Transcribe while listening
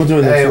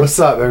Hey, what's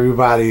up,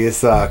 everybody? It's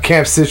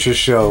Camp Citrus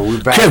Show.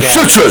 We're back. Camp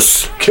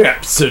Citrus.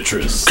 Camp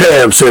Citrus.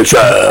 Camp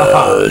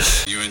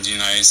Citrus. You and D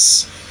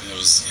Nice, it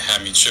was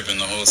had me tripping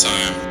the whole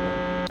time.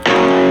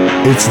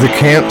 It's the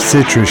Camp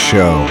Citrus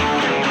Show.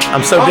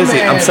 I'm so busy.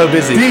 Man. I'm so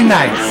busy. D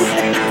Nice.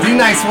 D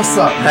Nice, what's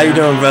up? How you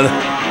doing, brother? I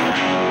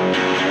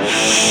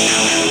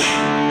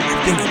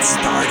think it's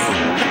starting.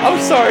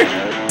 I'm sorry.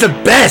 The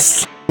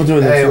best.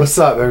 Hey, what's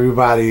up,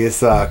 everybody? It's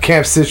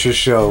Camp Citrus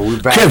Show.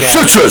 We're back. Camp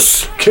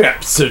Citrus.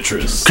 Camp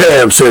Citrus.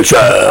 Camp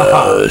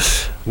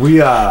Citrus. We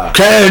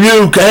Can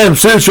you Camp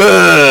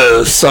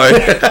Citrus? Sorry.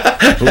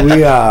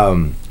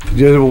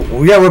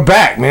 we're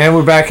back, man.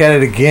 We're back at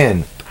it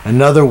again.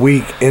 Another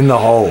week in the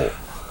hole.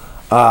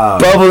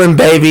 Bubbling,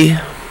 baby.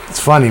 It's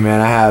funny, man.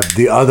 I have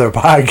the other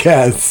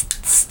podcasts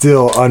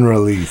still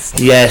unreleased.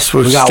 Yes,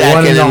 we got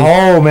one in the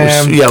hole,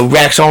 man. Yeah,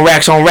 racks on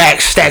racks on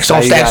racks, stacks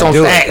on stacks on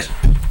stacks.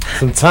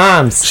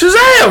 Sometimes.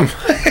 Shazam!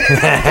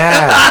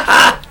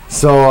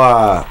 So,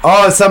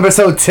 it's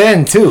episode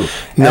 10, too.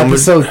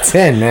 Episode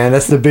 10, man.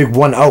 That's the big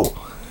 1-0.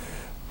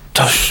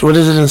 What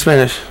is it in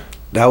Spanish?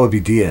 That would be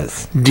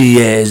Diaz.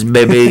 Diaz,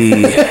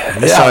 baby.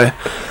 Sorry.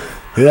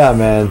 Yeah,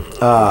 man.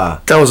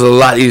 That was a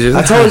lot easier.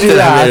 I told you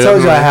that. I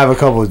told you I have a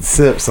couple of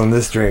sips on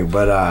this drink,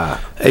 but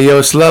hey, yo,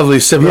 it's lovely.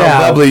 Sipping on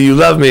bubbly. You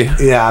love me.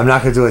 Yeah, I'm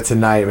not gonna do it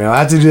tonight, man. I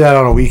have to do that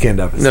on a weekend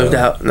episode. No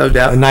doubt, no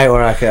doubt. A night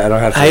where I don't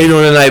have to. How you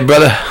doing tonight,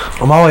 brother?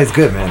 I'm always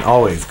good, man.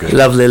 Always good.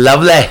 Lovely,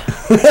 lovely. I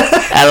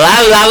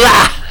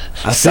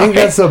think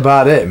that's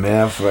about it,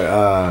 man. For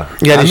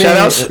you got any shout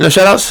outs? No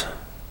shout outs?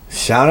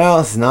 Shout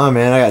outs? Nah,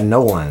 man. I got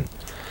no one.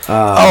 Can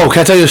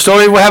I tell you a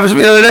story? What happened to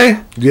me the other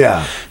day?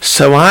 Yeah.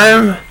 So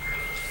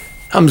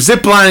I'm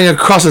ziplining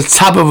across the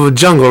top of a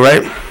jungle,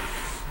 right?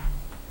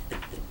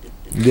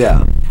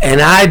 Yeah. And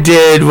I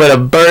did what a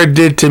bird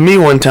did to me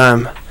one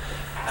time.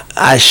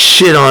 I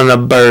shit on a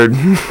bird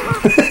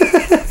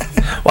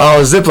while I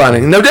was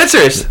ziplining. No, dead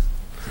serious.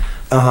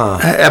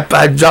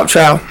 I dropped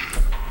trowel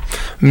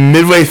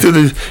midway through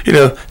the,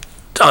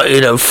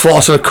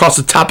 flossing across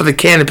the top of the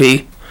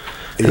canopy.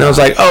 And I was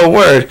like, oh,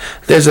 word,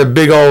 there's a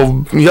big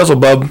old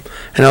yuzzlebub.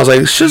 And I was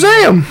like,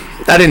 Shazam!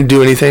 I didn't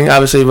do anything,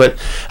 obviously, but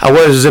I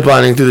was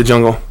ziplining through the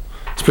jungle.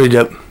 It's pretty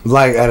dope.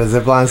 Like at a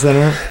zipline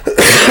center?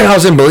 I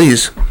was in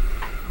Belize.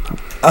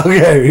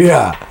 Okay,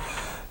 yeah.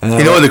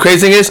 You know what the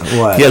crazy thing is?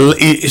 What? Yeah,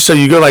 so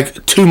you go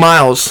like 2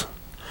 miles,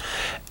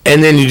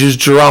 and then you just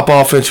drop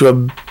off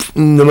into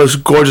the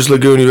most gorgeous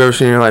lagoon you've ever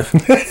seen in your life.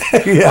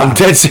 Yeah. I'm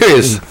dead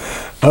serious.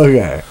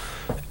 Okay.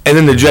 And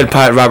then the Dread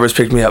Pirate Roberts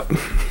picked me up.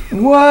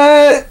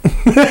 What?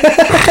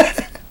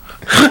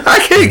 I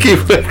can't keep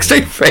a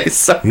straight face.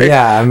 Sorry.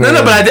 Yeah, I mean.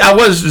 No, but I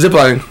was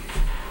ziplining.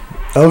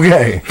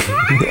 Okay.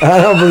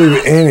 I don't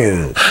believe any of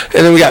this.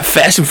 And then we got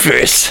Fast and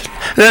Furious.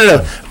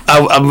 No.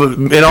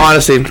 In all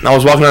honesty, I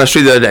was walking down the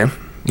street the other day.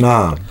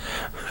 Nah.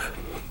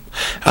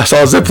 I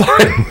saw a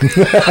zipline.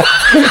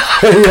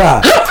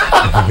 Yeah.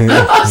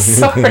 I'm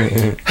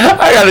sorry.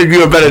 I gotta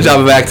do a better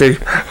job of acting.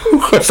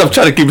 Of course, I'm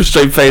trying to keep a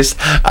straight face.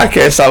 I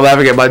can't stop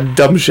laughing at my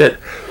dumb shit.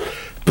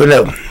 But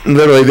no,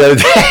 literally the other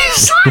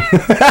days.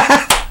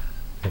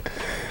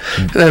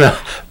 No.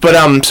 But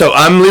so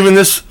I'm leaving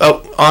this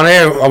on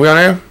air. Are we on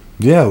air?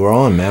 Yeah, we're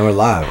on, man. We're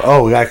live.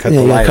 Oh, we gotta cut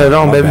the light. Cut it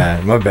on, my baby.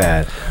 Bad. My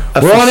bad.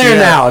 We're on air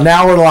now.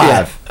 Now we're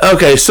live. Yeah.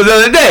 Okay, so the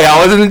other day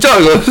I was in the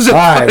jungle. All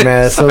right,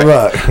 man. So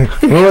look,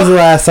 when was the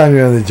last time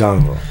you were in the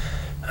jungle?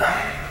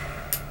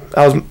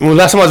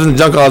 Last time I was in the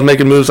jungle, I was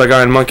making moves like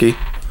Iron Monkey.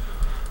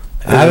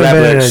 I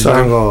haven't been in the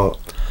jungle.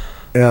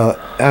 I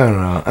don't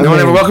know. No one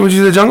ever welcomed you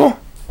to the jungle?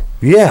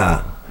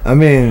 Yeah. I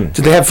mean,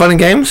 did they have fun and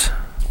games?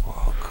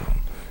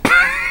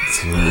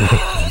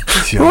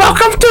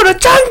 Welcome to the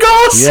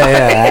jungle.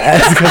 Yeah.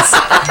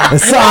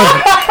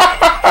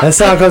 That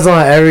song comes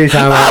on every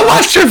time. I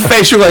watched your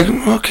face. You're like,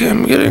 okay,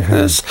 I'm getting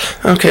this.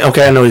 Okay, I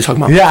know what you're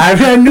talking about. Yeah, I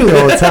knew the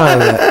whole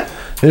time.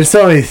 There's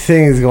so many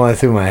things going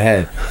through my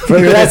head.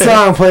 But that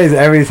song plays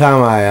every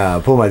time I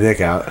pull my dick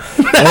out.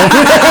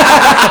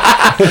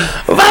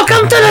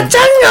 Welcome to the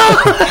jungle.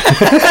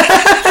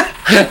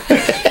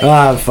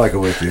 I'm fucking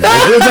with you.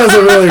 It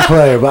doesn't really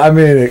play, but I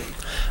mean...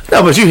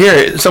 No, but you hear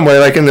it somewhere,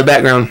 like in the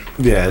background.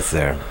 Yeah, it's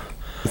there.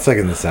 It's like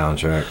in the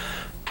soundtrack.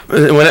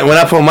 When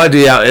I pull my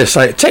D out, it's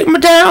like, take me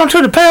down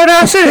to the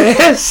paradise city.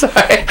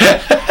 Sorry.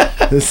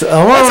 That's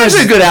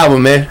actually a good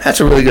album, man. That's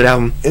a really good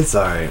album. It's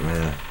alright,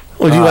 man.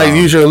 Would you like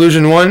Use Your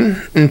Illusion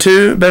 1 and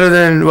 2 better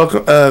than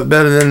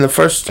the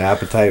first?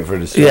 Appetite for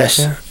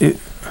Destruction? Yes.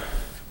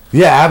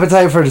 Yeah,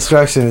 Appetite for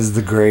Destruction is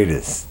the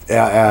greatest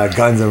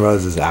Guns N'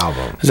 Roses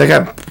album. Is that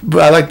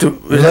I like to...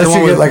 Unless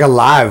you get like a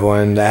live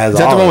one that has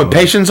all. Is that the one with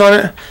Patience on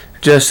it?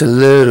 Just a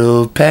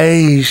little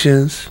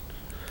patience.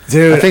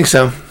 Dude, I think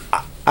so.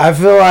 I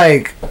feel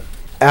like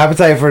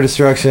Appetite for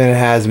Destruction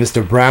has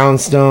Mr.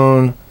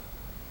 Brownstone,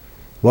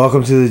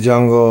 Welcome to the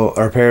Jungle,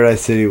 or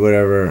Paradise City,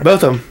 whatever.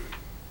 Both of them.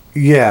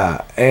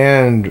 Yeah,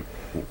 and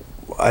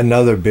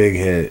another big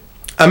hit.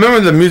 I remember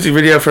the music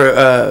video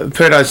for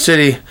Paradise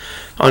City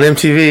on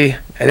MTV,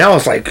 And that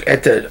was like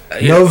at the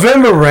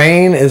November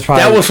Rain is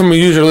probably that was from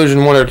Use Your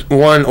Illusion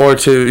one or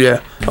two. Yeah,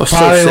 that was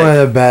probably so sick. one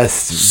of the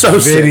best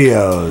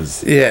videos.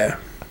 Sick. Yeah,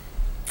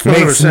 100%.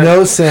 Makes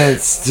no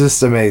sense,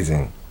 just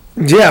amazing.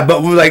 Yeah,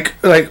 but like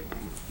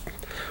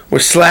where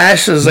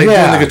Slash is like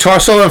doing the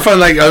guitar solo in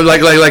front of like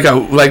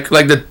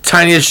the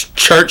tiniest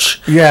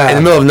church in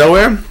the middle of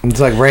nowhere. It's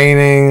like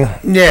raining.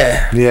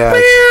 Yeah. Yeah.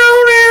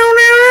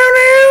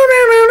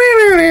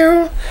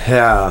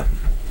 Yeah.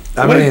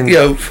 I mean,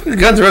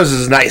 Guns N'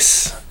 Roses is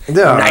nice.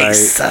 Yeah.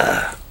 Nice.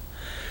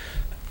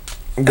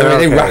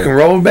 They rock and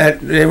roll,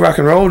 they rock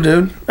and roll,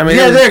 dude. I mean,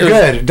 they're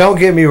good. Don't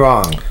get me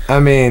wrong. I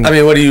mean,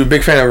 what are you, a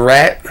big fan of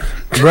Rat?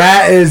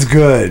 Rat is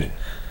good.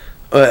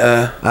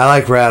 I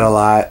like Rat a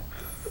lot,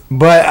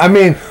 but I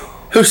mean,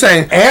 who's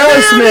saying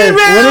Aerosmith?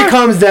 When it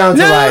comes down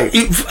to I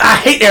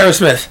hate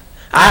Aerosmith.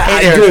 I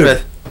hate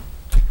Aerosmith. Dude,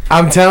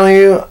 I'm telling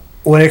you,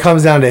 when it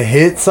comes down to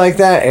hits like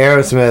that,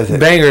 Aerosmith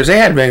bangers. They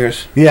had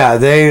bangers. Yeah,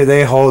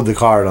 they hold the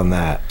card on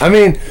that. I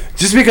mean,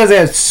 just because they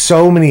had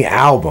so many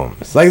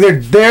albums, like they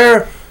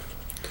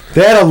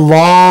had a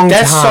long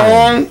that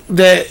time. song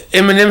that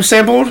Eminem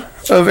sampled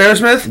of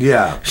Aerosmith.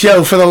 Yeah.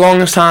 Yo, for the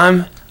longest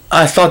time,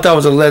 I thought that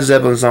was a Led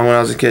Zeppelin song when I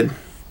was a kid.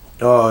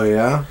 Oh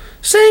yeah.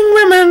 Sing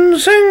women,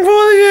 sing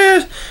for the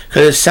years,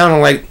 because it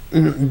sounded like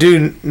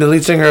the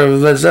lead singer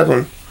of Led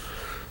Zeppelin,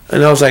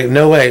 and I was like,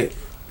 no way.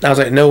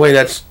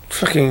 That's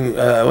fucking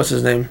what's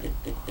his name?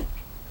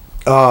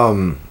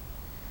 Oh,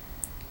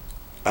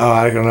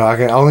 I don't know. I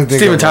can only think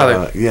Steven of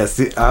Tyler. Yes.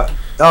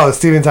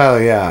 Steven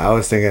Tyler. Yeah, I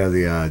was thinking of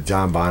the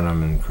John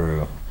Bonham and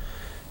crew.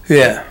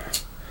 Yeah.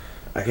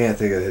 I can't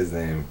think of his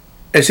name.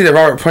 It's either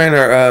Robert Plant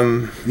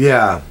or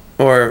Yeah.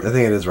 or I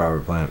think it is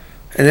Robert Plant.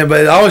 And then,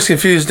 but I always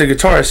confused the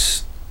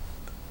guitarist,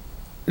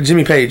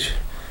 Jimmy Page.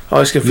 I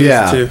always confused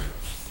the two.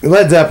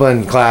 Led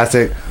Zeppelin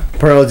classic,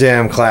 Pearl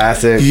Jam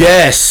classic.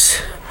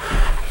 Yes.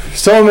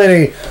 So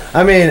many.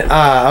 I mean,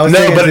 I was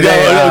thinking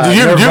today, do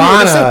you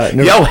Nirvana.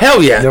 Yo,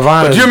 hell yeah.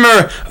 Nirvana. But do you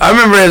remember? I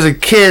remember as a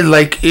kid,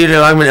 like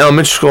I'm in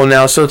elementary school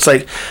now, so it's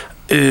like,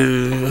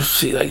 let's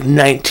see, like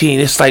 19.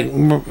 It's like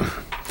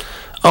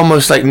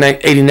almost like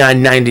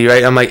 89, 90,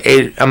 right? I'm like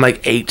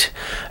 8,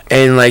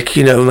 and like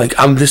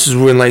this is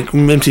when like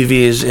MTV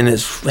is in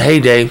its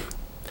heyday,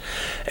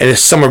 and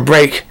it's summer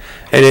break,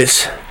 and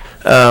it's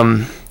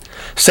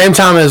same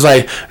time as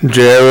like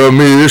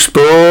Jeremy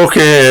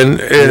spoken in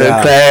the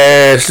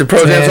class, the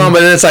Pearl Jam song,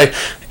 but then it's like,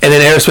 and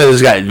then Aerosmith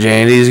has got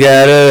Jandy's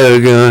got a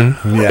gun.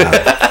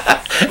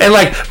 Yeah. And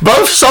like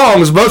both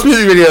songs, both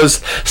music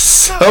videos,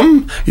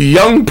 some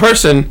young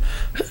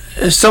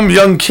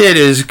kid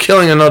is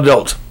killing an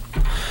adult.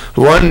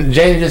 One,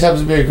 Jandy just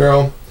happens to be a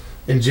girl,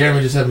 and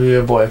Jeremy just happens to be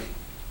a boy.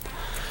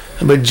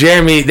 But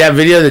Jeremy,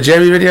 the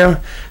Jeremy video,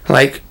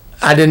 like,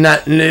 I did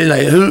not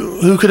like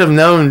who could have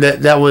known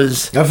that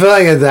was. I feel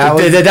like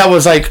that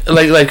was like a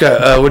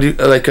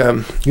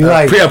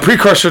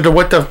precursor to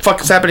what the fuck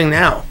is happening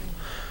now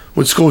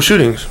with school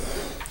shootings.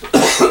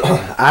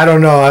 I don't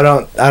know. I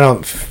don't.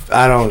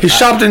 He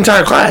shot the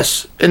entire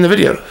class in the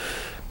video.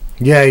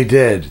 Yeah, he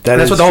did.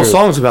 That's what the whole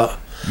song's about.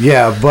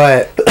 Yeah,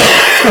 but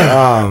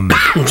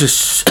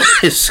just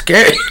it's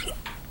scary.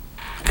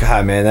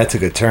 God, man, that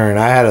took a turn.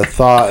 I had a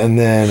thought, and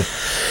then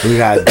we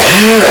got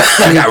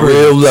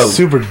real low,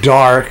 super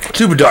dark.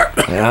 And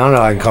I don't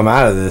know. I can come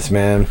out of this,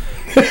 man.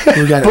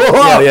 We got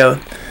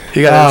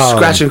You got to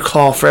scratch and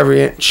claw for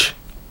every inch.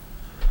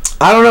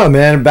 I don't know,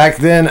 man. Back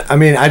then, I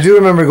mean, I do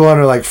remember going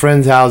to like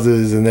friends'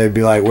 houses, and they'd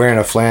be like wearing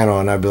a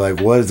flannel, and I'd be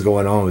like, "What is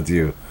going on with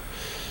you?"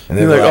 And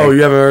they're like, "Oh,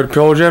 you haven't heard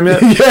Pearl Jam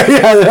yet?"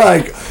 yeah. They're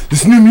like,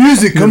 "This new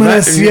music coming out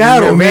of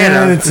Seattle,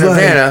 man. It's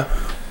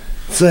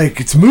like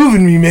it's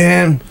moving me,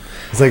 man."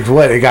 It's like,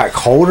 what, it got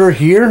colder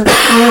here?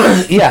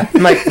 Yeah,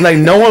 like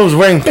no one was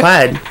wearing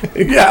plaid.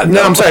 Yeah,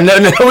 no, I'm sorry, no,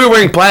 we were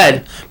wearing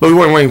plaid, but we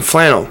weren't wearing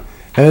flannel.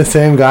 And the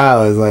same guy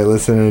was like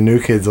listening to New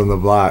Kids on the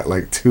Block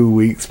like 2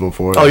 weeks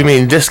before. Oh, you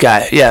mean this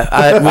guy? Yeah,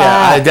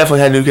 I definitely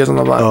had New Kids on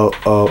the Block.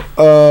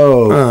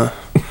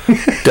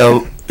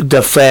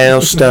 The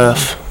flannel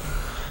stuff.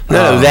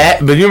 None of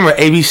that, but you remember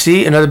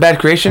ABC, Another Bad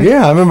Creation?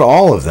 Yeah, I remember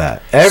all of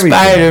that. Everything.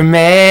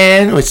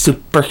 Spider-Man with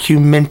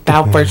superhuman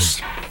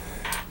powers.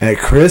 And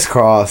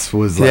Crisscross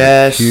was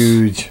like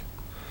huge.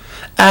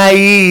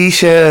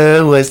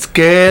 Aisha was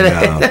good.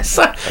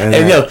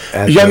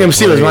 Young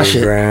MC was my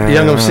shit.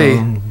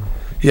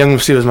 Young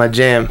MC was my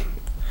jam.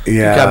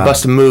 Yeah. Got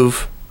Bust a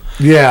Move.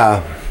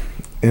 Yeah.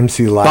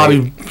 MC Light.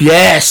 Bobby,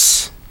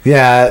 yes.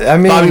 Yeah, I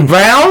mean. Bobby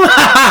Brown?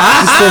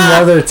 Just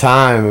another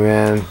time,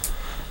 man.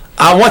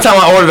 One time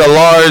I ordered a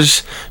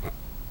large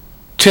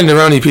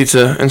tenderoni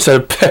pizza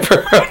instead of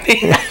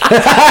pepperoni.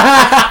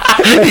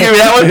 You give me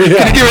that one? Yeah.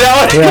 Can you give me that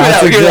one?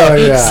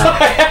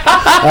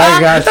 I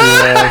got you,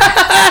 man.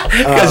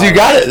 Because you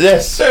got it.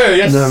 Yes, sir.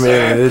 Yes, no, sir.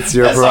 Man, it's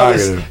your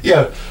prerogative.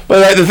 Yeah.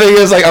 But like, the thing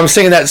is, like, I'm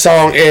singing that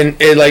song in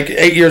like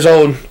 8 years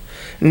old,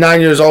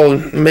 9 years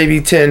old,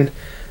 maybe 10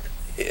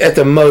 at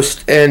the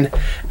most. And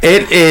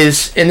it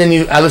is, and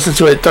then I listen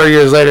to it 30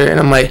 years later, and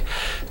I'm like,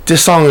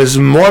 this song is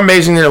more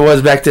amazing than it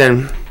was back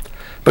then.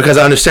 because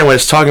I understand what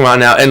it's talking about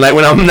now. And like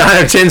when I'm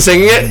 9 or 10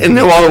 singing it and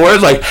know all the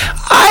words, like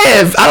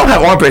I don't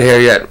have armpit hair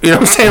yet. You know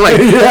what I'm saying? Like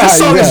this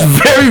song is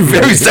very,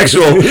 very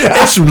sexual.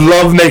 It's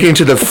love making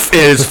to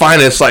its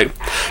finest. Like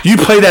you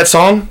play that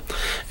song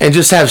and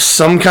just have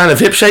some kind of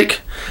hip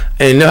shake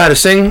and know how to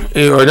sing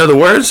or know the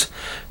words,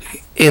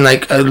 and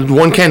like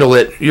one candle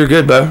lit, you're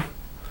good, bro.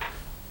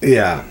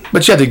 Yeah.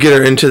 But you have to get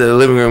her into the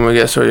living room, I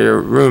guess, or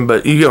your room.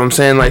 But you get what I'm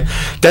saying? Like,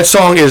 that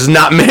song is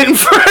not meant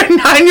for a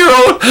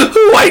 9-year-old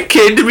white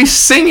kid to be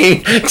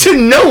singing to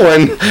no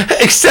one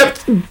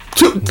except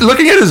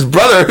looking at his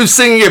brother who's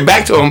singing it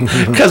back to him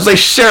because they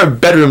share a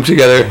bedroom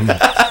together.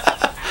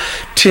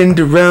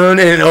 Tenderone.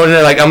 And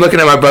like, I'm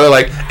looking at my brother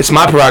like, it's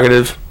my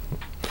prerogative.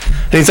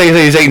 And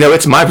he's like, no,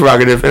 it's my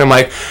prerogative. And I'm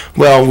like,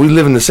 well, we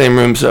live in the same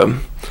room, so.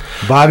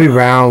 Bobby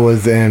Brown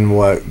was in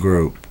what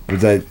group?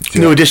 Was that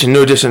New Edition.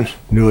 New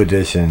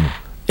Edition.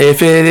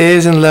 If it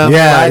isn't love,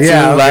 why do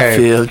I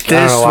feel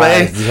this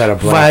way?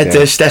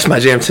 That's my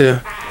jam too.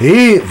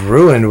 He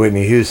ruined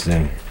Whitney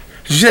Houston.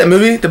 Did you see that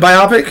movie, the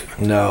biopic?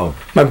 No.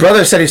 My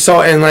brother said he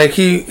saw it, and like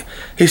he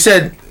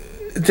said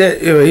that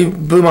he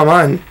blew my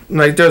mind.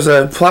 Like there's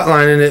a plot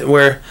line in it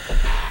where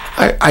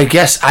I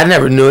guess I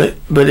never knew it,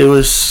 but it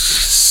was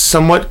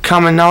somewhat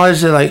common knowledge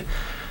that like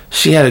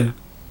she had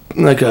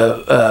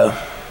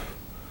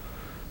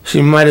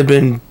she might have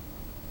been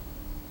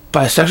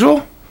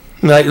bisexual,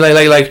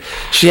 like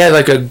she had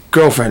like a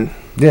girlfriend.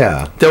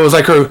 Yeah. That was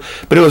like her,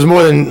 but it was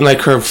more than like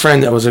her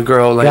friend that was a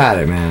girl. Like, got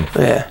it, man.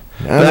 Yeah.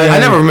 I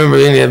never remember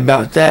anything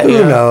about that.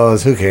 Who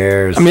knows? Who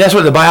cares? I mean, that's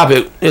what the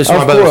biopic is. Of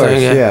my brother was course,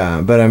 saying, yeah.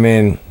 But I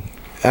mean,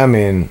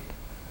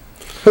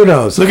 who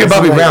knows? Look at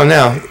Bobby Brown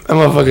now. That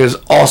motherfucker is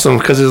awesome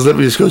because his lip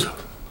just goes.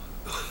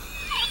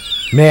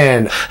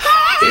 Man,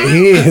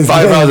 he is.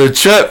 $5 a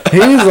trip.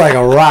 He's like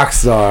a rock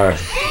star.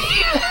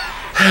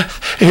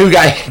 He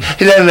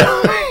doesn't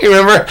know. You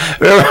remember?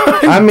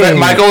 I mean, Bret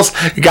Michaels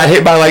got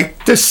hit by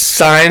like this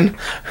sign,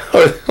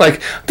 or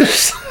like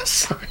this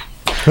sign.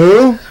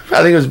 Who?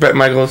 I think it was Bret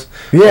Michaels.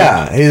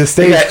 Yeah, his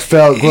stage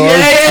felt closed.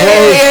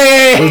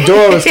 The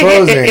door was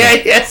closing.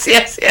 Yes.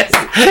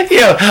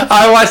 Yo,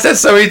 I watched that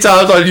so many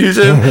times on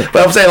YouTube.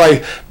 But I'm saying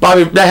like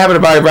that happened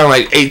to Bobby Brown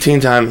like 18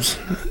 times.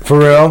 For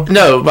real?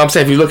 No, but I'm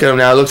saying if you look at him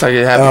now, it looks like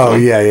it happened. Oh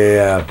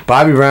yeah.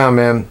 Bobby Brown,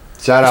 man.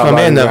 Shout out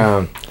Bobby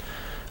Brown.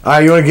 All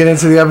right, you want to get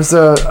into the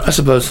episode? I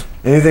suppose.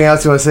 Anything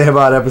else you want to say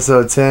about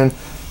episode 10?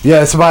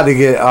 Yeah, it's about to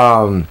get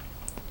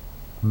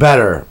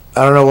better.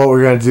 I don't know what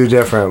we're going to do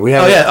different. We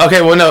have. Oh, yeah.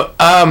 Okay, well, no.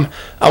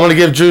 I want to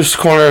give Drew's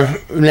Corner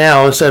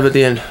now instead of at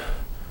the end.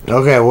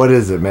 Okay, what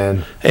is it,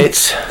 man?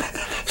 It's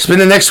been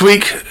the next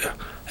week.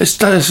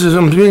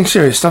 I'm being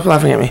serious. Stop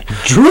laughing at me.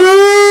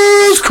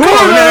 Drew's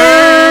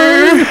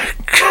Corner!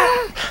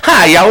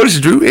 Hi, y'all. This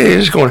is Drew.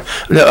 It's Corner.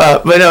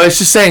 No, but no, it's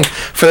just saying,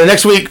 for the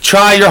next week,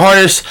 try your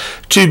hardest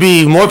to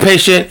be more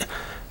patient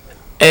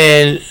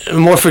and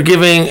more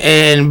forgiving.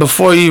 And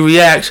before you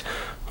react,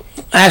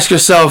 ask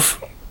yourself,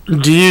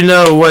 do you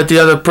know what the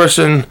other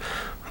person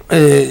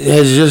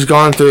has just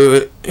gone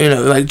through? You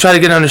know, like try to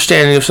get an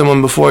understanding of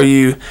someone before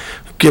you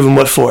give them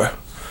what for.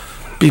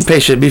 Be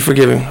patient, be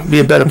forgiving, be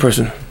a better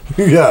person.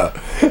 Yeah,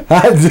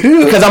 I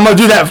do. Because I'm going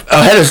to do that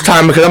ahead of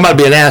time because I'm about to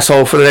be an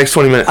asshole for the next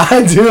 20 minutes.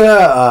 I do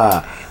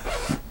that.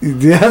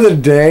 The other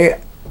day,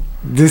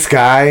 this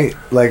guy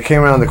like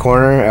came around the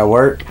corner at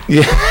work.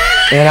 Yeah.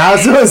 And I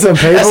was doing some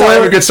paperwork. That's how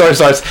every good story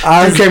starts.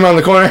 You came around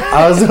the corner.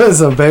 I was doing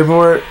some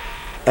paperwork,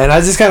 and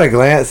I just kind of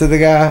glanced at the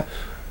guy.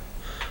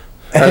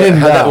 And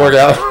how'd that work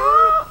out?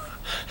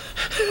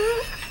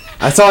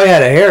 I saw he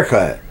had a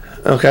haircut.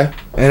 Okay.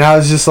 And I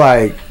was just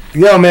like,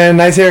 yo, man,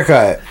 nice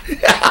haircut.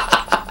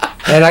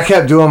 And I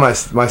kept doing my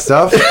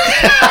stuff.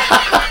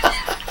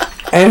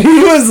 And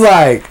he was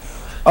like,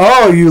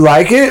 oh, you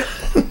like it?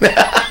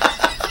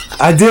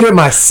 I did it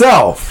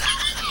myself.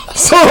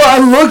 So I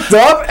looked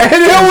up, and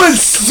it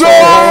was so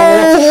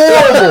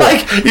horrible.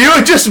 Like, you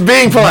were just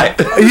being polite.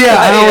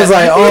 Yeah, and I was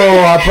like,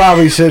 oh, I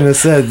probably shouldn't have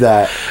said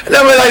that.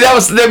 No, but like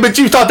but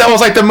you thought that was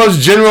like the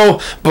most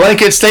general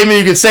blanket statement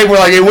you could say, where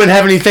like it wouldn't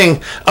have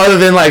anything other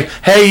than like,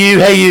 hey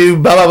you,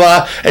 blah blah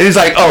blah. And he's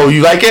like, oh,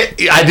 you like it?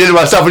 I did it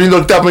myself. And you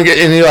looked up and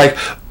you're like,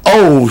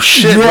 oh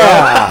shit,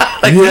 yeah,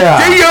 like, yeah,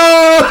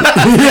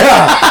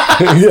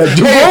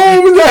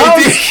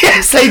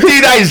 Yes, hey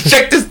dude, I just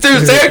checked this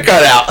dude's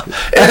haircut out.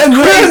 And then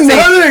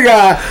another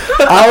guy,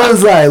 I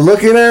was like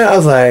looking at it, I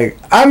was like,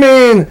 I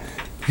mean,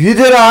 you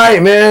did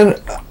alright, man.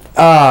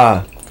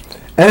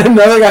 And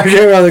another guy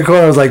came around the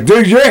corner, I was like,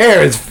 dude, your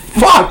hair is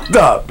fucked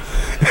up.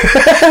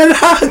 And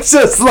I was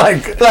just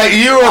like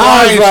you were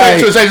lying straight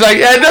to his face, like,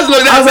 yeah, it doesn't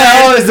look that I was bad.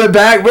 like, oh, it's the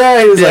back, bro.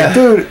 He was like,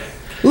 dude,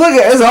 look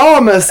at it's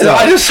all messed up.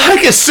 I just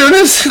like as soon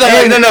as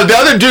no, the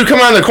other dude come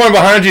around the corner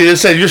behind you and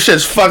said your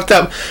shit's fucked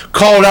up,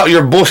 called out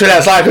your bullshit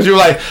ass lie because you were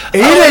like,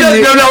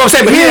 I'm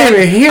saying, but he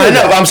didn't even hear. I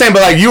know, but I'm saying,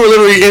 but like you were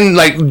literally in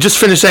like just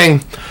finished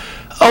saying,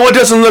 oh, it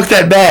doesn't look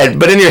that bad,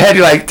 but in your head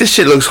you're like, this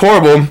shit looks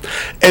horrible,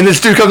 and this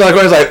dude comes out the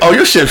corner and is like, oh,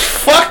 your shit's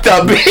fucked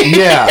up.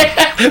 Yeah,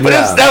 but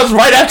that was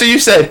right after you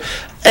said,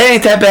 it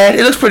ain't that bad.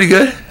 It looks pretty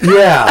good.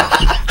 Yeah.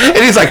 And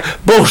he's like,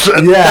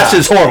 bullshit. Yeah. That's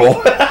just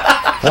horrible.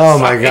 Oh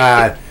my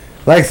god.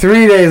 Like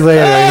 3 days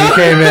later, he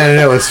came in and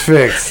it was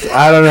fixed.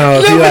 I don't know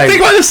if he like.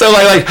 Think about this though,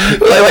 like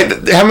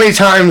how many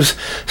times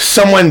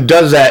someone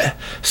does that?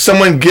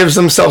 Someone gives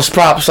themselves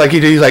props, like he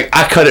did. He's like,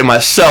 I cut it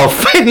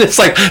myself, and it's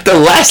like the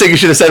last thing he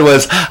should have said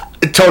was,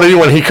 told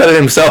anyone he cut it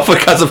himself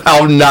because of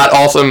how not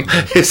awesome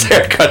his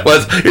haircut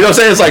was. You know what I'm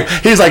saying? It's like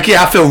he's like,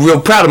 yeah, I feel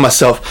real proud of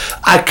myself.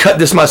 I cut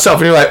this myself,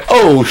 and you're like,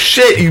 oh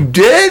shit, you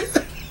did?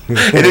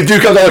 And the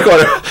dude comes out of the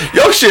corner,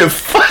 yo, shit,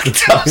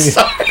 fucked up.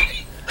 Sorry.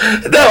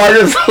 No, I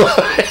just love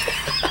it.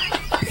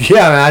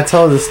 Yeah, man, I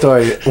told the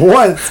story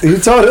once. You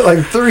told it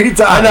like 3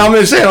 times. I know, I'm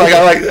just saying,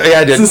 yeah,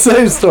 I did. It's the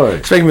same story.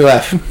 It's making me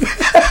laugh.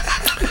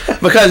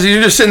 Because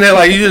you're just sitting there,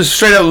 like, you just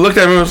straight up looked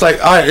at him and was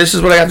like, all right, this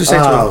is what I have to say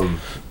to him.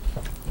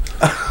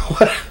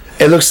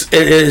 It looks,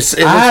 it looks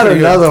I had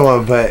another good.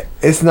 one, but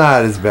it's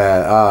not as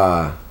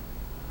bad.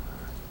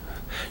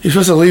 You're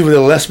supposed to leave with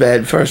a less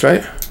bad first,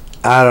 right?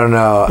 I don't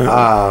know.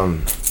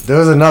 There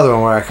was another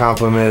one where I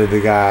complimented the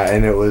guy,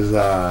 and it was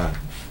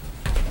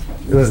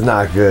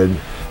not good.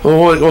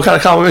 Well, what kind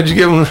of compliment did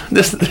you give him?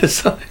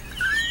 This.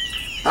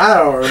 I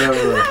don't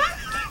remember.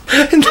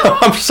 No,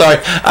 I'm sorry.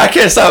 I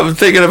can't stop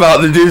thinking about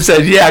the dude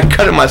said, yeah, I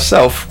cut it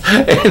myself.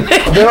 And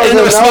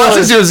the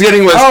responses he was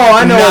getting was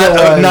I know what it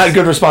was. Not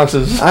good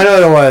responses. I know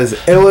what it was.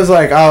 It was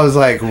like I was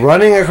like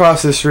running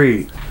across the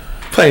street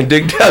Playing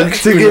Dig Dug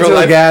to get to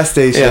a gas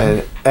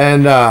station,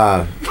 and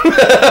I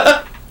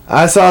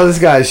saw this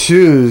guy's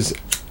shoes,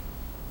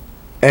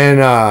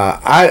 and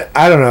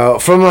I don't know,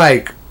 from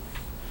like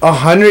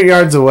 100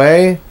 yards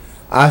away,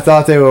 I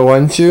thought they were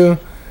one shoe,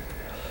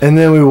 and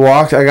then when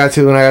I got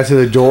to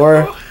the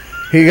door,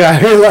 he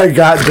got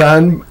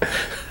done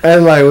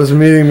and like was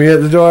meeting me at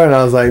the door, and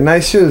I was like,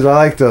 nice shoes, I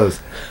like those.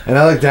 And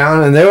I looked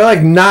down, and they were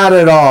like not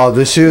at all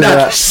the shoes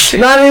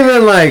not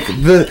even like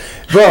the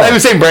bro. Not even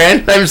same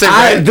brand.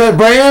 The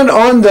brand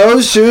on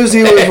those shoes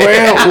he was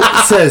wearing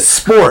says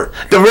Sport.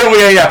 The real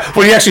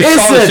when you actually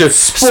saw the shoes,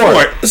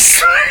 Sport.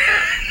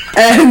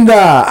 And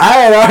I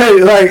had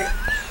already like.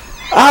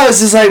 I was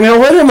just like, man,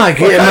 what am I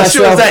getting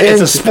myself into?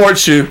 It's a sports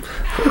shoe.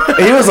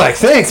 He was like,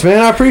 thanks, man,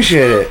 I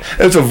appreciate it.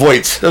 It's a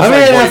Voight.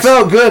 It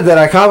felt good that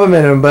I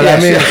complimented him, but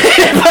yes,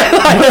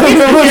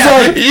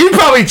 you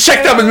probably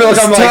checked up in the middle of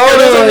the time, like,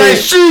 that's a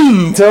nice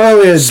shoe.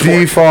 Totally a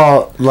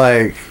default,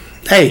 like.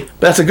 Hey,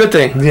 that's a good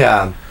thing.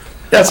 Yeah.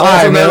 That's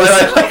awesome, man.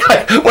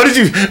 What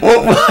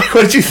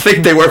did you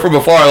think they were from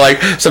afar?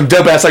 Like some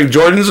dope ass like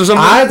Jordans or something?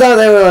 I thought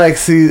they were like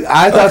they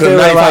were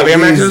like Air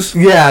Maxes.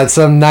 Yeah,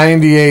 some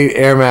 98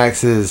 Air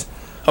Maxes.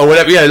 Or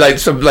whatever. Yeah, like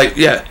some like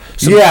yeah.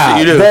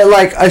 They're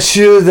like a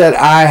shoe that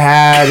I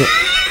had.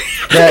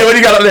 And when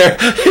you got up there,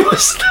 it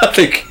was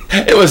nothing.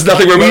 It was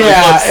nothing remotely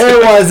close.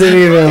 It wasn't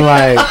even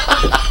like.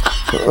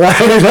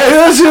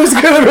 Those shoes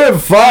could have been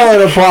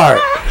falling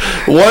apart.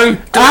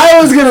 I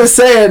was gonna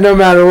say it no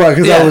matter what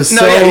because I was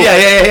so.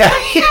 Yeah.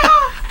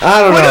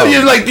 I don't know.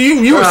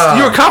 You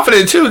were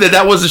confident too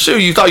that was the shoe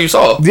you thought you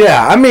saw.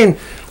 Yeah, I mean,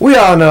 we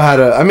all know how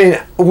to. I mean,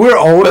 we're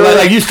older. But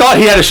like you thought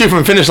he had a shoe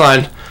from Finish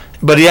Line,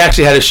 but he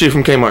actually had a shoe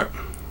from Kmart.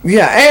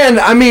 Yeah, and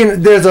I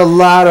mean, there's a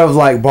lot of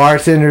like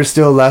bartenders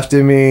still left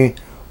in me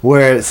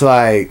where it's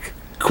like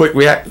quick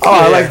react. Oh,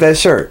 I like that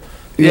shirt.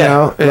 You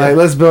know, like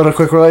let's build a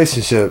quick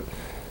relationship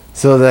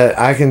so that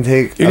I can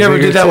take. You never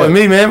did that with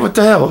me, man. What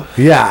the hell?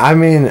 Yeah, I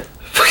mean,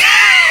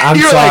 I'm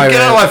You're sorry. Like,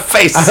 get out of my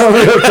face. I don't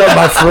really tell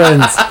my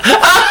friends.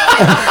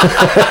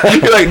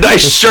 You're like,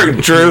 nice shirt,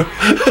 Drew.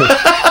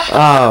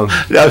 No,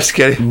 I'm just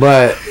kidding.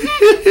 But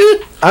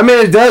I mean,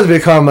 it does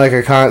become like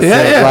a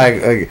constant.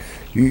 Like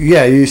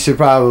you should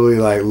probably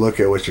like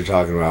look at what you're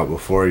talking about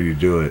before you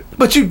do it.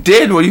 But you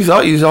did what you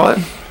thought you saw it.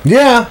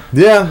 Yeah.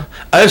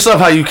 I just love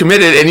how you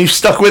committed and you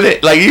stuck with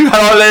it. Like you had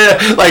all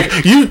that.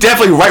 Like you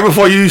definitely right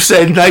before you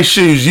said nice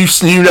shoes.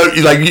 You know,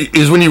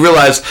 is when you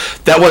realized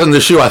that wasn't the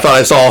shoe I thought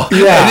I saw.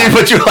 Yeah.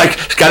 But you're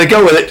like, gotta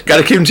go with it.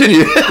 Gotta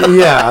continue.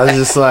 Yeah. I was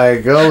just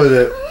like, go with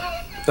it.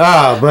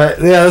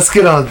 But yeah, let's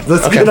get on.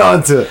 Get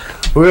on to it.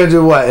 We're gonna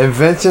do what?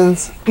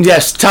 Inventions?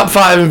 Yes, top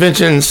 5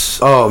 inventions.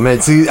 Oh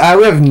man, see, I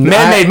have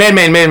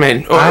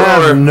man-made. I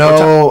have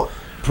no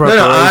preparation.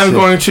 No, I'm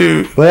going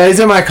to. But these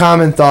are my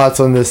common thoughts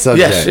on this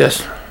subject.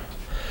 Yes.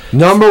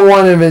 Number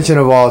 1 invention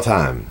of all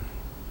time.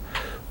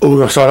 Oh, we're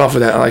gonna start off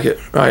with that. I like it.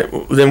 All right.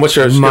 Then what's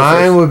yours?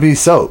 Mine would be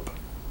soap.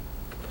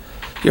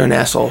 You're an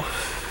asshole.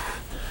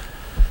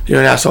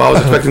 I was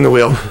expecting the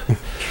wheel.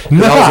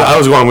 No, I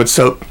was going with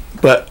soap,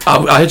 but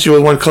I'll hit you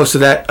with one close to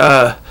that.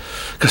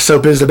 Because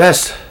soap is the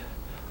best.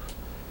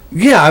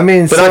 Yeah, I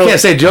mean, but I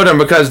can't say deodorant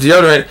because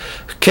deodorant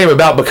came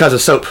about because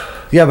of soap.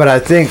 Yeah, but I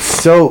think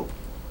soap.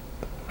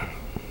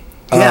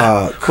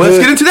 Yeah. Well, let's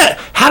get into that.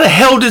 How the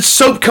hell did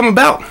soap come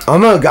about?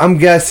 I'm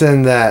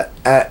guessing that.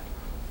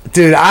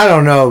 Dude, I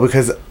don't know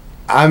because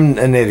I'm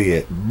an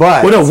idiot.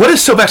 But well, no, what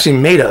is soap actually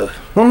made of?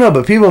 I don't know,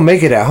 but people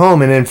make it at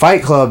home, and in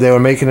Fight Club they were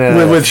making it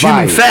with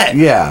human fat.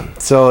 Yeah,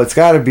 so it's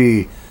got to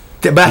be.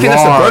 But I think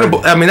that's the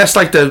burnable. I mean, that's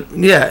like the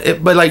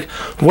but like,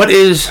 what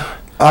is?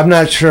 I'm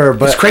not sure,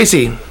 but It's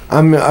crazy.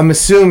 I'm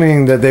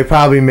assuming that they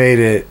probably made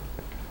it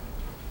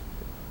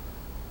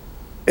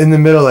in the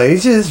Middle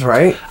Ages,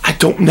 right? I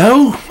don't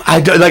know.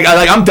 I'm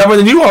dumber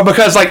than you are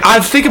because like I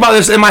think about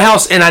this in my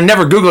house and I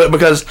never Google it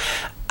because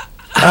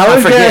I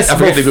would forget guess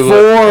to Google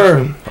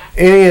before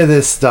any of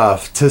this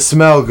stuff to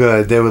smell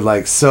good, they would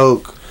like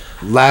soak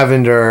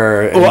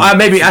lavender. And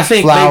I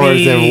think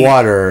flowers maybe, in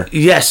water.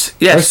 Yes,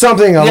 Or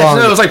something along. Yes,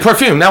 no, it was like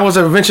perfume. That was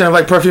a invention of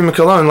like perfume and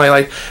cologne.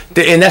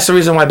 And that's the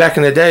reason why back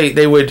in the day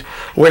they would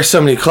wear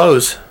so many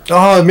clothes.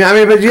 Oh, I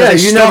mean, but yeah,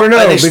 you never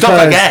know. They stunk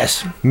like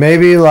gas.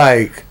 Maybe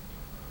like.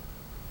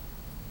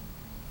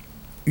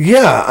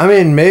 Yeah, I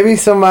mean, maybe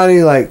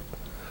somebody like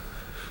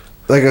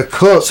a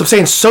cook. So I'm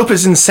saying soap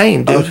is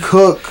insane, dude. A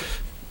cook.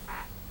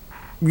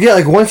 Yeah,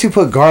 like once you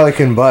put garlic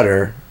in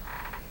butter,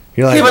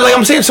 you're like. Yeah, but like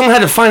I'm saying, someone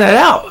had to find that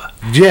out.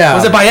 Yeah,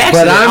 was it by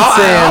accident?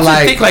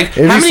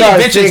 But I'm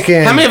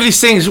saying how many of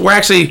these things were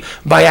actually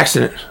by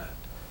accident?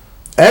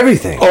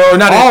 Everything, or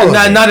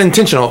not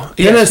intentional.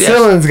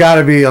 Penicillin's got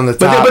to be on the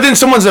top. But then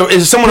someone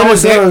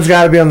always there? Penicillin's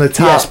got to be on the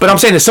top. Yes, but I'm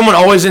saying is someone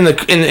always in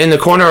the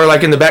corner or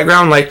like in the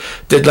background like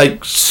that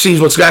like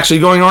sees what's actually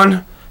going on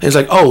and it's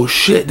like, oh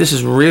shit, this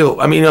is real.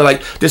 I mean,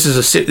 like this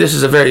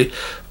is a very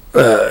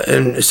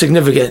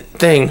significant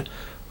thing,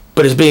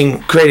 but it's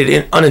being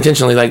created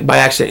unintentionally, like by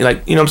accident.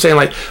 Like, you know what I'm saying?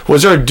 Like,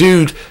 was there a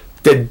dude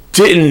that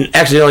didn't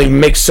accidentally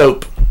make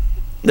soap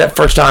that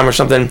first time or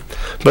something,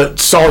 but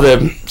saw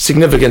the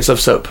significance of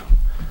soap?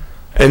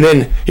 And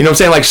then, you know what I'm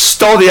saying, like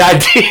stole the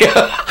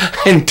idea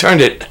and turned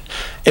it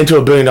into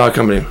 $1 billion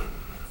company.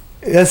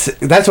 That's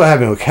what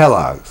happened with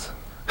Kellogg's.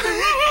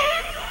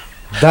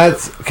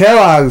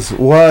 Kellogg's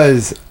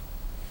was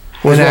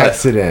an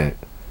accident.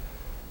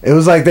 It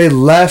was like they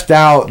left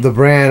out the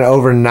brand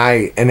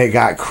overnight and it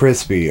got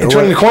crispy. It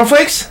turned into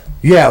cornflakes?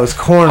 Yeah, it was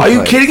cornflakes. Are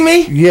you kidding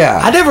me? Yeah.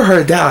 I never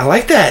heard that. I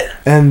like that.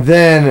 And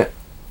then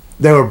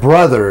they were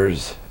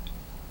brothers.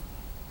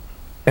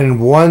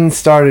 And one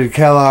started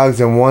Kellogg's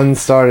and one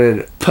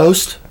started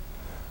Post?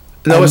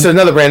 No, it's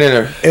another brand in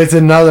there. It's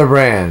another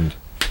brand.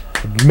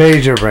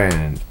 Major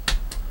brand.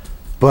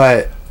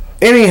 But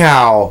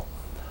anyhow,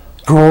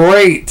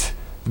 great.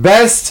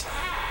 Best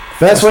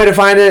way to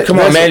find it. Come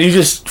on, man. You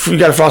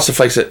gotta Frosted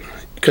Flakes it.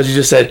 Because you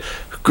just said,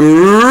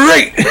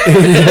 great.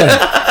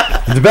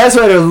 The best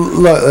way to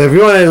look, if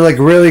you want to like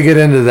really get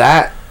into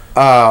that,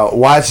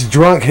 watch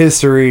Drunk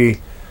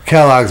History,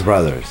 Kellogg's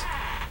Brothers.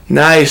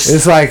 Nice.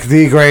 It's like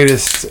the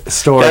greatest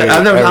story. Yeah,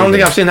 I don't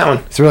think I've seen that one.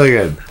 It's really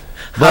good.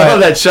 I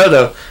love that show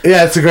though.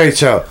 Yeah, it's a great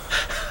show.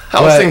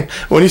 I was thinking,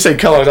 when you said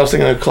Kellogg, I was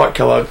thinking of Clark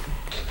Kellogg.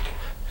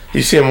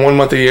 You see him 1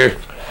 month a year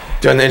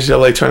during the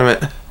NCAA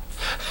tournament.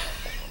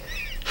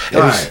 All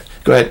right.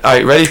 Go ahead. All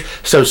right, ready?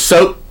 So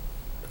soap.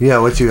 Yeah,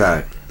 what you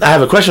got? I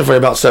have a question for you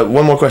about soap.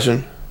 One more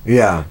question.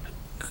 Yeah.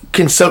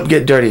 Can soap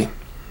get dirty?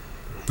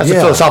 That's a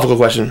philosophical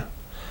question.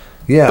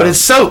 Yeah. But it's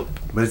soap.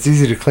 But it's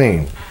easy to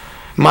clean.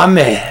 My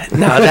man.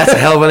 No, that's a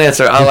hell of an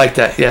answer. I like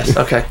that. Yes.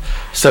 Okay.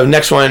 So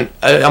next one,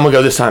 I'm gonna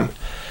go this time.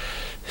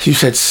 You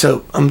said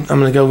soap. I'm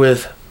gonna go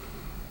with.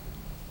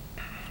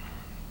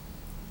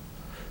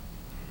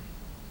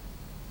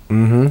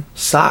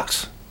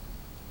 Socks.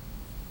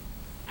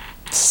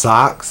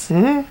 Socks?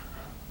 Mm-hmm.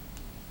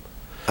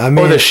 I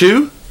mean, or the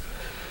shoe?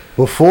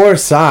 Before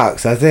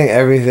socks, I think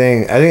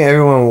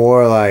everyone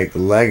wore like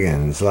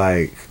leggings,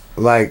 like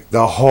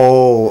the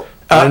whole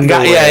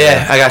underwear.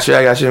 Yeah, I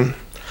got you.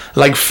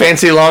 Like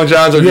fancy long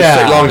johns or just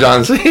straight long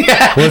johns.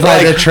 Yeah. With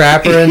like a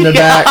trapper in the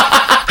back.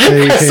 So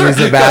you can use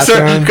the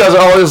bathroom. Because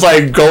they're always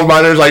like gold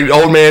miners, like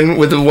old man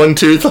with the one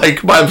tooth,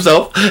 like by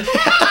himself.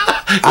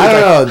 I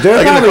don't know.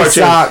 There's probably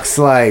socks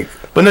like.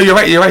 But no, you're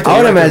right. I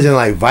would imagine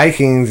like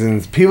Vikings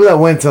and people that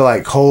went to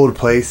like cold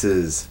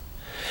places.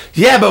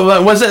 Yeah,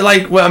 but was it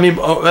like? Well, I mean,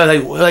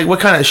 like what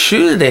kind of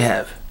shoe did they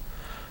have?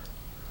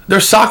 Their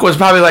sock was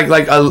probably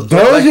like a.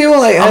 Those people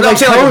like. I'm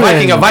saying like a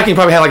Viking. A Viking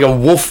probably had like a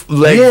wolf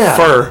leg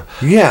fur.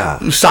 Yeah.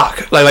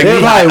 Sock like they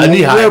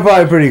knee high. They were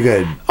probably pretty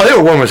good. Oh, they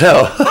were warm as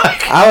hell.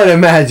 I would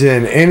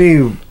imagine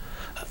anyone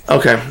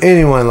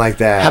like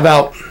that. How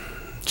about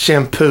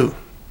shampoo?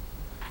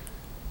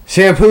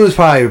 Shampoo's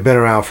probably been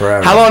around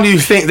forever. How long do you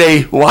think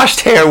they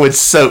washed hair with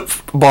soap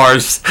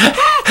bars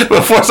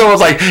before someone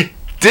was like,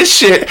 this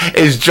shit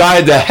is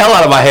drying the hell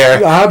out of my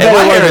hair, and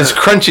my hair is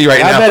crunchy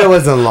right now? I bet it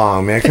wasn't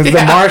long, man, because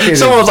the market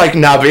someone was like,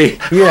 nah, B,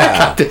 I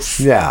got this.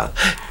 Yeah.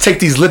 Take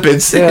these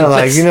lipids. Yeah,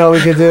 like, you know what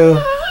we could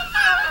do?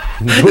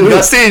 We could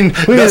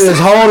just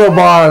hold a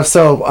bar of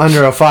soap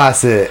under a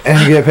faucet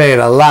and get paid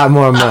a lot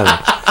more money.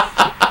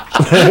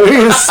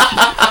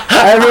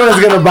 Everyone's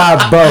going to buy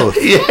both.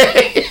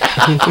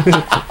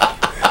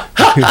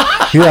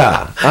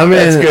 Yeah, I mean,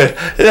 that's good.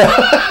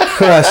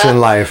 crushing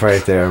life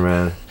right there,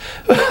 man.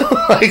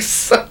 Like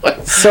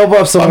soap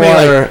up some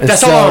water. Like,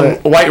 that's how long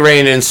White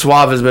Rain and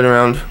Suave has been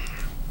around.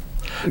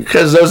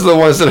 Because those are the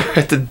ones that are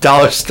at the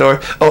dollar store.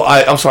 Oh,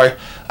 I'm sorry,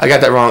 I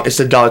got that wrong. It's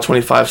the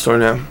 $1.25 store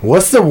now.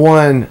 What's the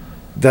one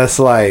that's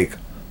like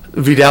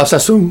Vidal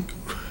Sassoon?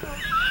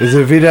 Is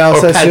it Vidal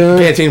Sassoon?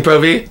 Pantene Pro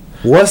V.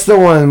 What's the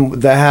one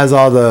that has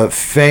all the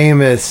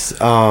famous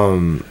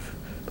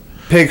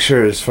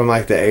pictures from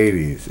like the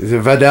 80s. Is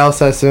it Vidal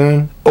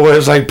Sassoon? Or it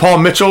was like Paul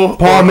Mitchell.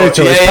 Paul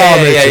Mitchell.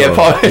 Yeah,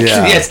 Paul Mitchell.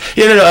 Yeah. Yes.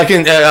 Yeah, no, I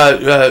can.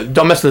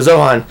 Don't mess with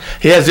Zohan.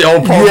 He has the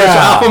old Paul Mitchell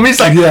album. He's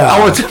like, I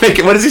want to make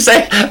it. What does he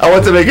say? I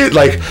want to make it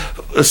like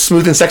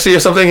smooth and sexy or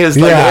something. His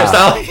like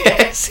hairstyle.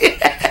 Yes.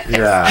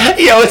 Yeah.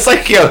 It's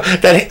like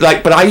that.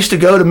 Like, but I used to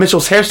go to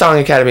Mitchell's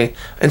Hairstyling Academy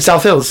in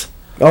South Hills.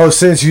 Oh,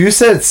 since you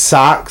said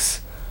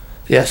socks,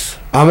 yes,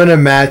 I'm gonna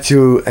match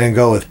you and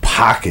go with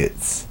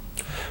pockets.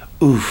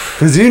 Oof.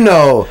 Because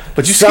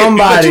but you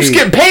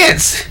skip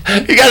pants.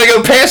 You gotta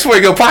go pants before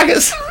you go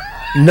pockets.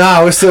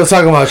 Nah, we're still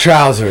talking about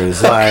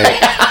trousers. Like,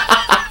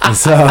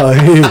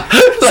 somebody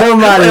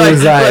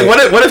was like,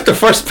 what if the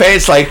first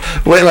pants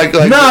went like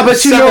nah, but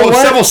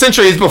several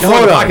centuries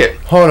before the pocket?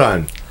 Hold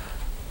on.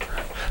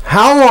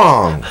 How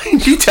long?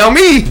 You tell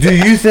me. Do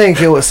you think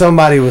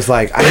somebody was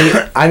like,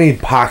 I need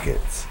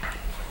pockets?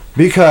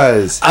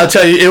 Because I'll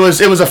tell you, it was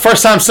the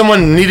first time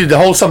someone needed to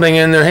hold something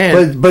in their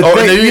hand,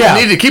 they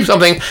needed to keep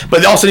something, but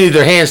they also needed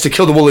their hands to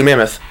kill the woolly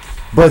mammoth.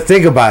 But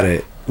think about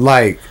it,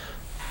 like,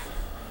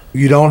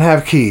 you don't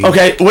have keys.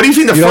 Okay, what do you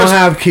think you don't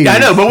have keys. Yeah, I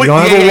know, but you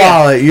don't have a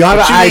wallet. You don't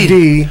have an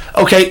ID.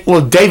 Okay,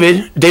 well,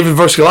 David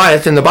versus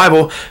Goliath in the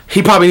Bible,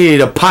 he probably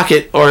needed a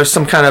pocket or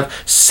some kind of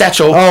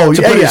satchel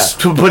to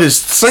put his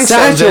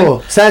slingshots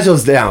in.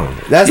 Satchel's down.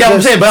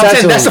 I'm saying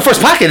that's the first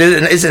pocket,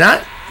 is it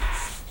not?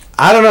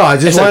 I don't know. I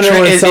just wonder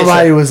when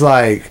somebody was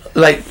like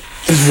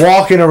just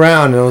walking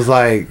around and was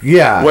like,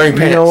 wearing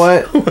pants. You know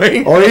what?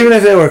 Or even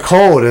if they were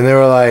cold and they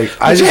were like,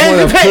 I just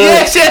want to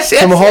put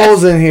some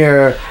holes in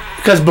here.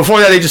 Because before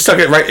that, they just stuck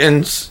it right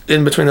in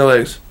between the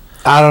legs.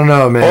 I don't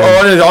know, man. Or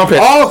under the armpit.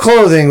 All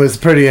clothing was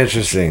pretty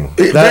interesting.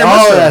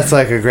 That's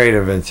like a great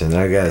invention,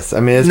 I guess. I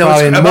mean, it's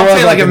probably more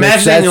of like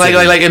imagining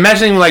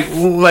imagining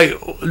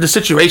the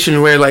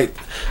situation where like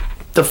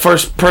the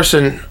first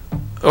person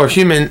or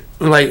human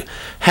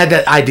had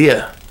that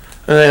idea,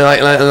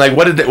 and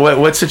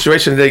what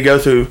situation did they go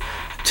through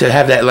to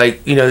have that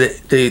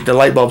the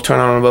light bulb turn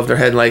on above their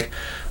head,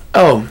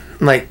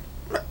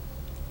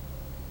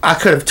 I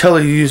could have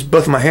totally used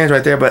both of my hands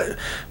right there, but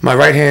my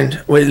right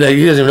hand, he doesn't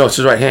even know it's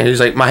his right hand. He's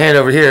like, my hand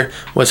over here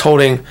was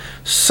holding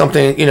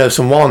something,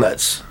 some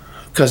walnuts,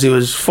 because he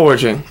was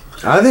foraging.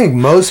 I think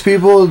most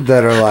people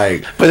that are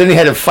like, but then he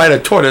had to fight a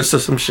tortoise or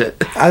some shit.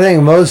 I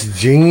think most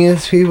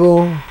genius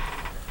people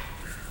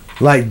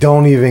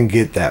don't even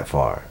get that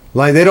far.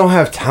 Like, they don't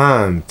have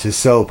time to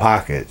sew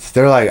pockets.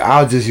 They're like,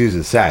 I'll just use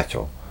a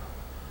satchel.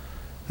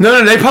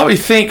 No, they probably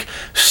think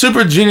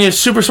super genius,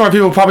 super smart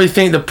people probably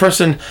think the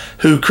person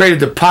who created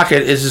the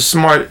pocket is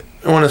one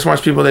of the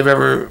smartest people they've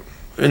ever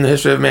in the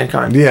history of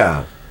mankind.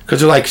 Yeah,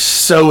 because they're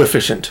so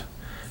efficient.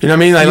 You know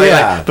what I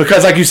mean?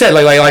 Because like you said,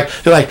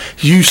 they're like,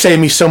 you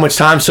saved me so much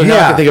time, so now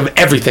I can think of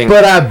everything.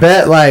 But I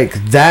bet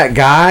that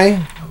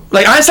guy.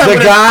 Like Einstein would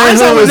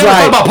never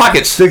thought about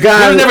pockets. The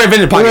guy never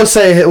invented pockets.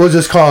 We'll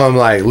just call him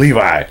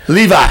Levi.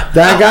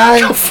 That guy.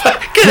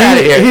 Get out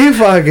of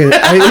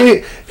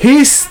here.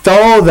 He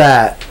stole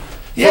that.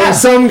 From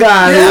some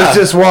guy who was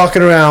just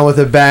walking around with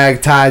a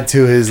bag tied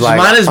to his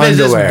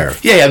underwear.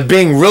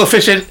 Being real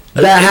efficient.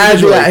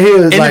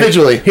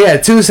 Individually. He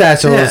had two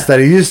satchels that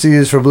he used to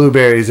use for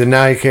blueberries, and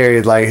now he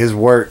carried his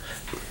work.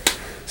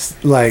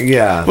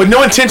 With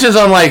no intentions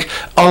on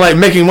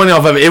making money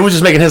off of it. It was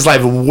just making his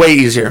life way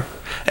easier.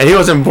 And he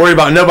wasn't worried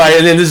about nobody.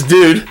 And then this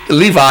dude,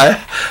 Levi,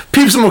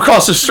 peeps him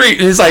across the street.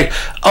 And he's like,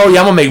 oh, yeah,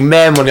 I'm going to make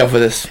mad money off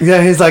of this.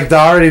 Yeah, he's like,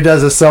 already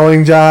does a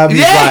sewing job. He's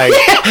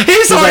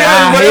He's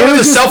like, whatever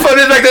the cell phone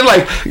is back then,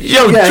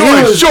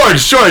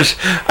 George,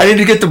 I need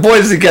to get the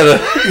boys together.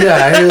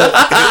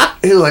 Yeah,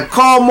 he was like,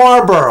 call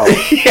Marlboro.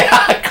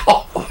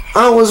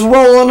 I was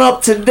rolling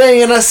up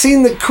today and I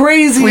seen the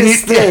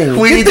craziest thing.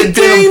 We need to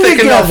do them thick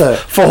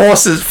enough for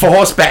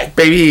horseback,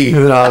 baby.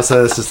 And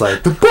also it's just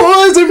like, the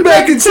boys are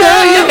back in town.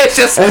 And if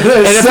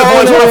the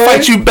boys want to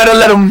fight you, better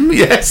let them.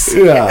 Yes.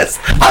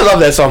 I love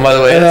that song, by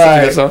the way.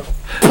 That's a good song.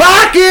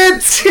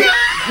 Pockets!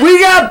 We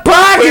got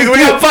pockets! We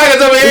got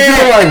pockets over here!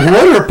 People are like,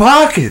 what are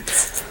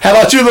pockets? How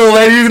about you, little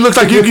lady? You look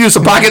like you can use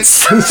some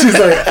pockets. She's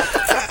like,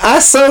 I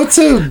sew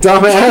too,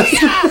 dumbass.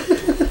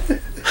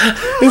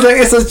 He's like,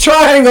 it's a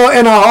triangle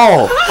and a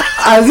hole.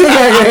 I think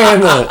I can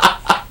handle it.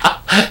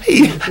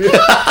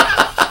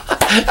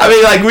 I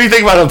mean, we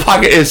think about a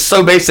pocket is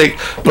so basic,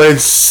 but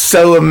it's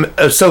so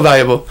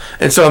valuable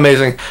and so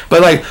amazing.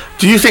 But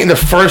do you think the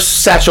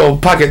first satchel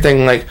pocket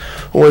thing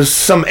was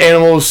some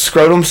animal's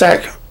scrotum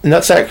sack,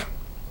 nut sack?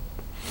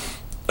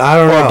 I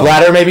don't know. Or a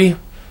bladder, maybe.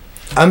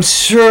 I'm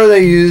sure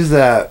they use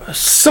that.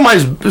 Some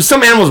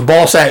animal's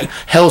ball sack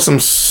held something.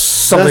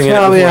 That's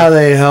probably how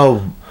they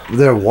held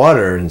their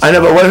water and stuff. I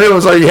know, but what if it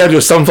was you had your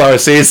sunflower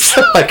seeds?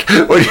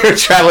 When you're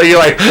traveling,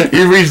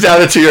 you reach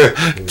down into your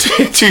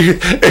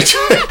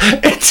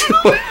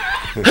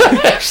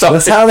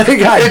that's how they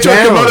got into a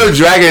Komodo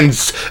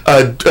dragon's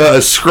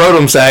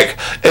scrotum sack,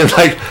 and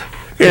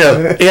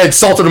he had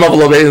salted him up a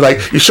little bit. And,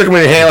 you shook him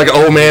in the hand like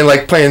an old man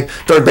playing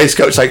third base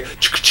coach.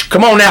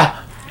 Come on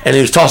now, and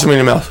he was tossing him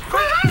in your mouth.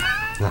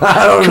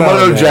 I don't know.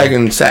 Komodo Man.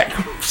 dragon sack.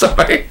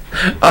 Sorry.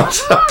 I'm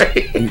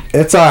sorry.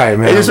 It's alright,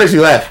 man. It just makes me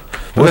laugh.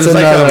 What's Because it's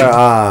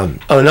another?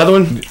 another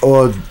one?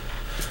 Or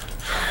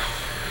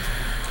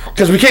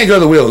Because we can't go to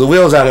the wheel. The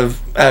wheel's out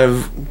of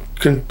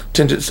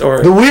contingents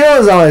or. the wheel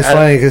is always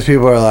funny because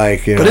people are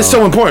like, But it's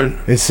so important.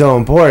 It's so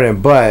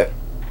important, but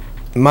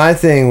my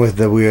thing with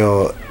the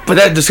wheel. But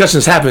that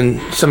discussion's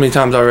happened so many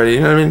times already.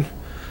 You know what I mean?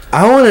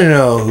 I want to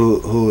know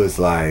who is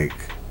like.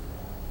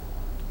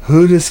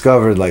 Who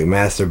discovered like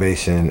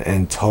masturbation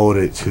and told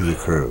it to the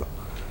crew?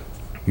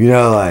 You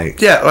know,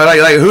 like Yeah, or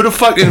like who the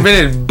fuck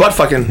invented butt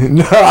fucking?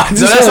 no, That's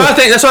what I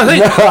think. That's what I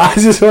think. No, I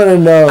just want to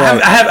know.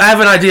 Like, I have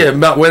an idea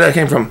about where that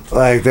came from.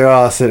 like they're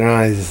all sitting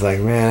around. He's just like,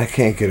 man, I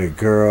can't get a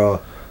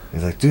girl.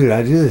 He's like, dude,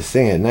 I do this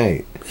thing at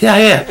night.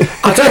 Yeah.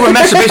 I'll tell you where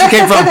masturbation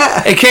came from.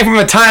 It came from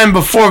a time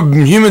before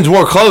humans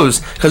wore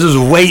clothes because it was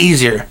way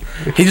easier.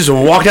 He just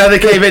walked out of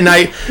the cave at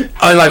night,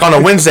 like on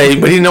a Wednesday,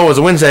 but he didn't know it was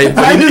a Wednesday.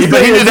 But he knew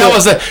that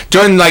was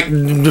during like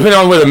depending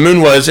on where the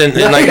moon was and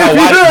like how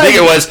big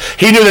it was.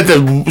 He knew that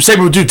the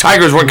saber-tooth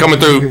tigers weren't coming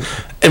through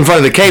in front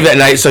of the cave that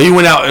night, so he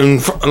went out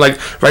and like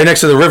right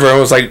next to the river and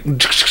was like,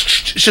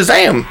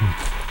 Shazam!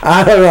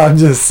 I don't know. I'm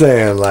just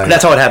saying, like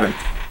That's how it happened.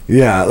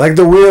 yeah, like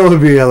the wheel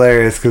would be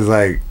hilarious because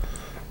like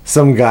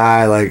some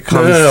guy like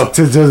comes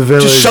to the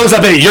village, Just shows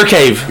up at your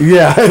cave.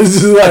 yeah, it's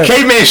just like A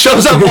caveman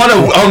shows up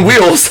on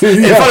wheels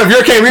in Yeah. front of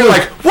your cave. And you're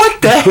like, what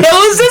the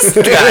hell is this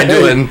guy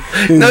doing?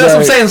 No, that's what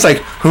I'm saying. It's like,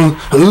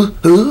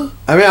 who?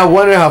 I mean, I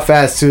wonder how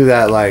fast too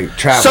that like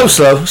travels.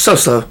 So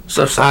slow.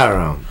 I don't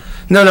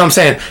know. No, I'm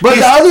saying. But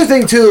the other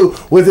thing too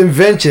with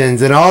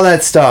inventions and all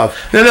that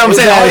stuff. No, I'm is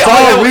saying that it's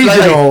all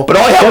regional. but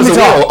all I had was a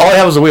wheel. All I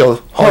had was a wheel.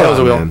 Hold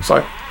on, man.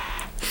 Sorry.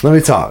 Let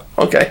me talk.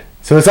 Okay.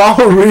 So it's all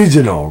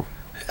regional,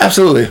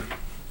 Absolutely.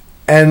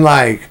 and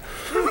like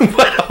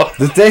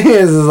the thing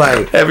is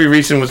like Every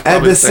region was at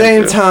probably the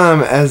same too.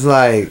 time as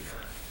like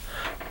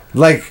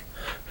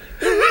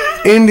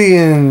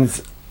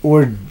Indians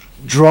were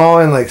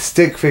drawing like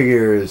stick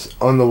figures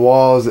on the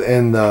walls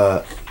in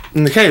the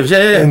caves.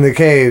 Yeah. in the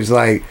caves.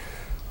 Like,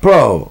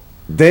 bro,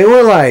 they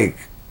were like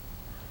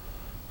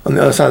On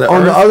the other side of the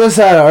on earth. the other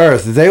side of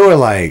Earth. They were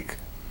like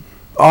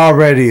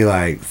already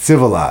like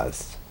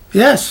civilized.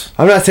 Yes.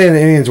 I'm not saying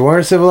the Indians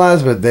weren't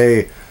civilized, but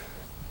they.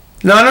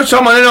 No, I know what you're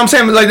talking about. No, I'm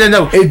saying like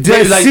no. It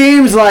just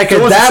seems like there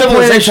at was a that point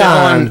in civilization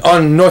time,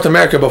 on North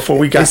America before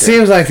we got it there.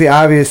 seems like the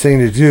obvious thing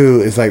to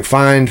do is like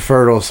find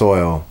fertile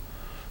soil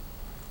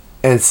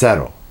and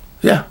settle.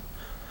 Yeah,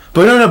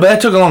 but but that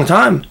took a long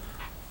time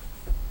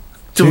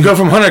to go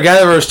from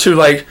hunter-gatherers to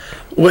like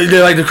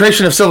the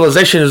creation of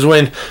civilization is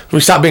when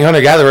we stopped being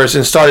hunter-gatherers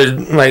and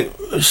started like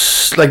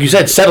you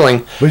said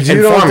settling But you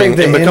and don't farming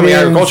think and becoming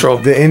agricultural.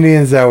 The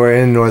Indians that were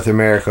in North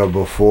America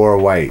before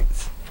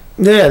whites,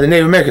 Yeah, the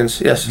Native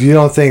Americans. Yes, you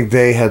don't think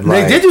they had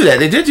like? they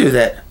did do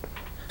that.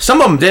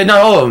 Some of them did, not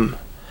all of them.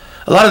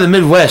 A lot of the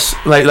Midwest,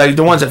 like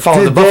the ones that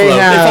followed the buffalo,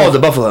 they followed the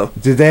buffalo.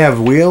 Did they have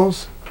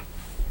wheels?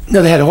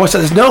 No, they had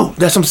horses. No,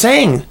 that's what I'm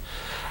saying.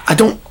 I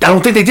don't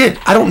think they did.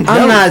 I don't know.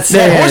 I'm not They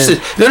had saying-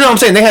 horses. No, I'm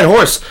saying they had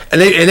horse and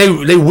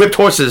they whipped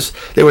horses.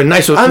 They were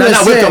nice with. I'm No, not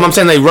not whipped saying- them. I'm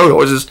saying they rode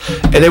horses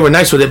and they were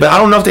nice with it. But I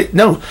don't know if they.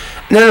 No,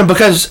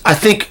 because I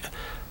think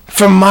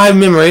from my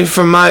memory,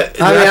 I mean,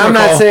 I'm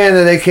not saying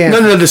that they can't.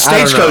 No. The I don't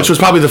stagecoach know. was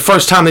probably the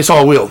first time they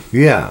saw a wheel.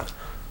 Yeah.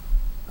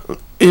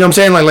 You know what I'm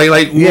saying?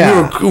 Like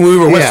Yeah. when we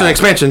were Western Yeah.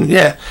 expansion.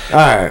 Yeah. All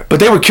right. But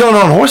they were killing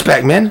on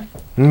horseback, man.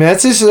 I mean,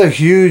 that's just a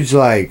huge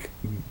like.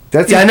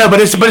 That's Yeah, I know, but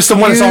it's the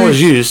one that's always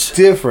huge used.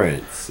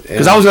 difference.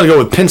 Because I was gonna go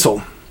with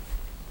pencil.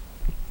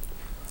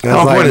 That's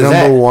how like important is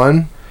number that?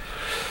 one.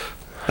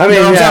 I mean,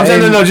 No, I'm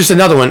saying, and no, just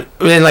another one.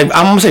 I mean, like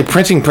I'm gonna say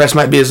printing press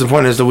might be as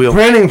important as the wheel.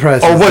 printing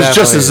press. Or is was just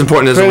definitely- as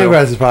important as the printing wheel.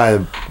 press is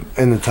probably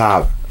in the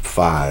top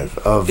 5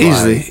 of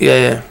Easily, like-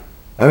 yeah.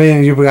 I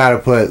mean, you got to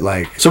put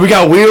like. So we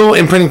got wheel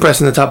and printing press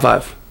in the top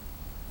 5.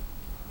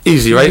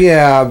 Easy, right?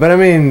 Yeah, but I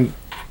mean,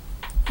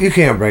 you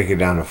can't break it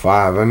down to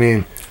 5. I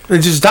mean,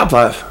 It's just top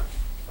 5.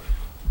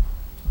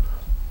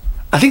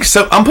 I think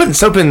soap. I'm putting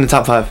soap in the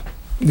top 5.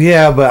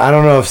 yeah, but I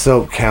don't know if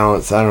soap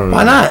counts. I don't know.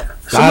 Why not?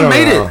 I Someone don't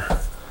made know. it.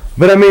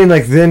 But I mean,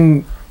 like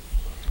then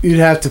you'd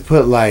have to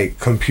put like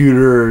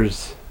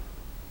computers.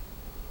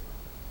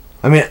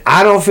 I mean,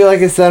 I don't feel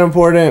like it's that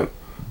important,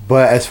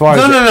 but as far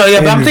as No.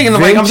 Yeah, but I'm thinking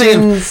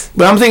inventions-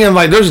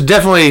 there's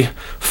definitely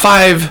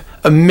 5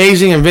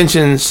 amazing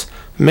inventions,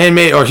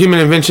 man-made or human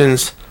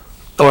inventions,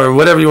 or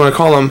whatever you want to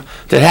call them,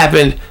 that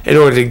happened in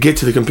order to get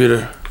to the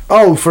computer.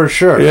 Oh, for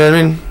sure. You know what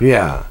I mean?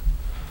 Yeah.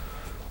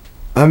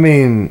 I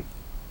mean,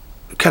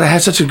 God, I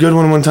had such a good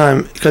one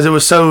time because it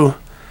was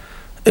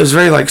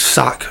very like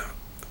sock.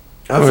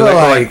 I Or feel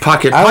like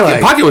pocket. I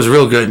like Pocket was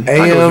real good. Pocket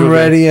was real AM good.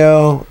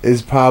 radio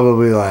is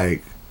probably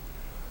like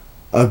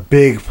a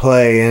big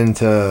play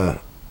into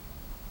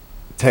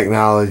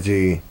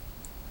technology.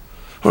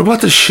 What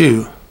about the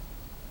shoe?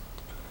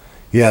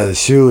 Yeah, the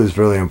shoe is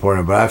really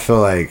important, but I feel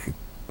like,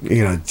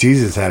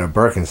 Jesus had a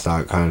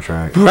Birkenstock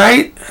contract.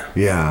 Right?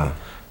 Yeah.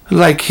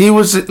 Like he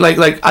was like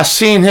I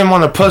seen him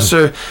on a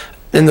poster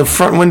in the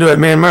front window at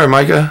Man Murray,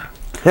 Micah.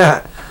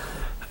 Yeah.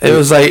 It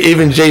was like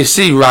even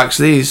JC rocks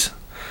these,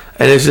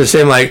 and it's just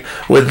him like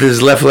with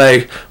his left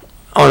leg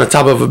on the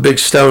top of a big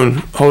stone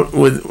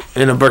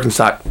in a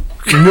Birkenstock.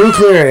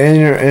 Nuclear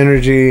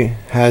energy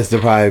has to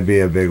probably be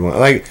a big one.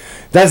 Like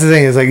that's the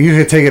thing is like you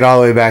could take it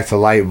all the way back to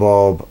light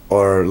bulb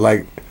or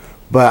like,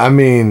 but I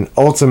mean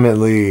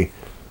ultimately,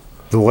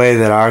 the way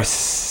that our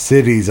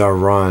cities are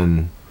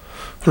run.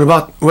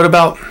 What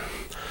about?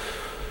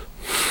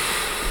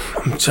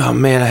 Oh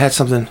man, I had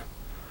something.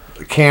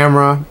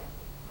 Camera.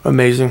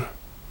 Amazing.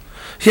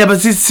 Yeah,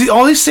 but see,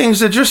 all these things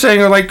that you're saying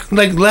are like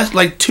less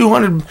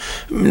 200,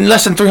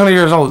 less than 300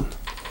 years old.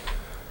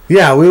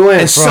 Yeah, we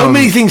went. And so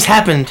many things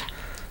happened.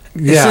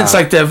 Since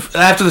like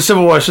after the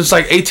Civil War, since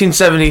like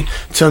 1870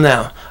 till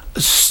now,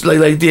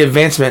 like the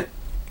advancement.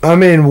 I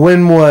mean,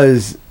 when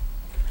was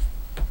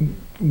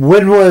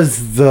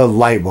the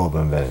light bulb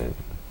invented?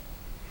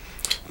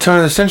 Turn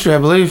of the century, I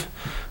believe.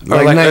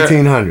 Like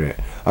 1900.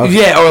 Okay.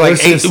 Yeah, or like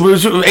it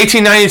was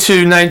 1890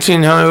 to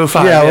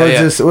 1905. Yeah,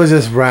 we'll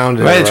just round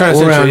it. Right,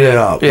 we'll round it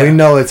up. Yeah. We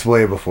know it's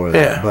way before that.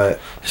 Yeah, but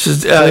this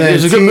is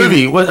it's a good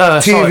movie. What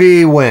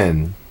TV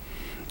when?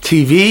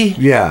 TV?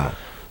 Yeah.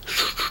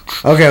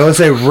 Okay, let's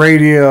say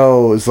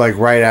radio is like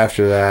right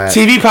after that.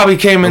 TV probably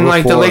came in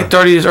like the late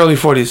 30s, early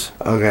 40s.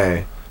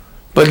 Okay.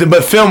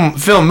 But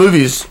film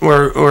movies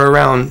were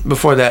around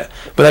before that.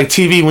 But like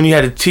TV, when you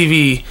had a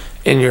TV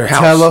in your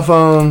house.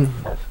 Telephone.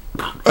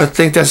 I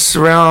think that's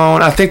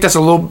around. I think that's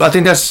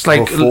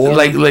like before?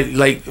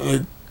 like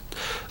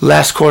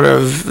last quarter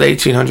of the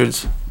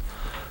 1800s.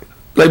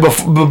 Like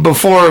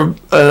before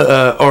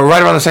or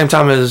right around the same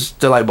time as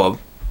the light bulb,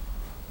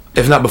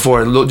 if not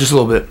before, just a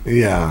little bit.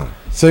 Yeah.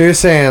 So you're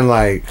saying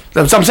like?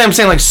 I'm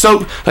saying like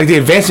the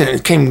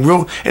advancement came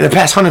real in the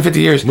past 150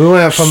 years. We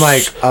went from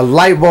like a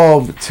light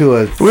bulb to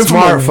a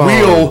smartphone. From a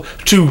wheel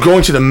to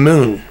going to the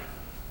moon.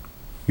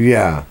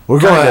 Yeah,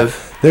 we're going.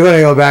 They're going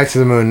to go back to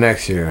the moon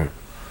next year.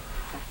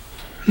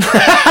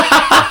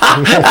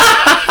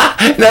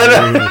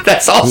 No,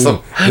 that's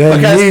awesome.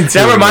 Because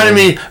that reminded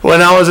me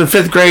when I was in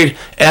 5th grade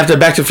after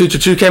Back to the Future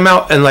 2 came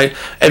out, and like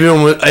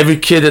every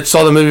kid that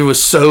saw the movie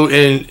was so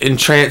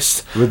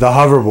entranced with the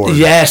hoverboard.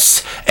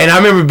 Yes, and I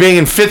remember being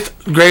in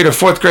 5th grade or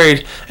 4th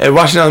grade at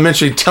Washington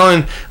Elementary,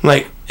 telling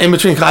like in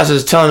between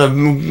classes,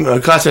 telling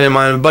a classmate of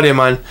mine, a buddy of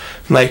mine,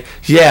 like,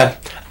 yeah,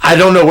 I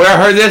don't know where I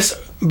heard this,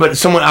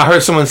 but I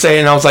heard someone say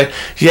it, and I was like,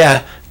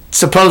 yeah.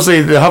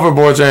 Supposedly the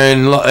hoverboards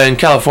are in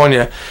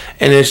California,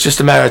 and it's just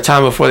a matter of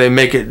time before they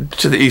make it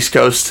to the East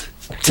Coast,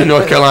 to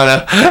North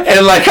Carolina.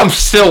 And like I'm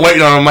still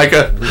waiting on them,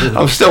 Micah.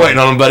 I'm still waiting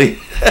on them, buddy.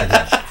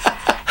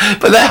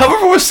 But that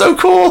hoverboard was so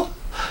cool,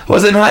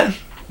 was it not?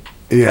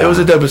 Yeah, it was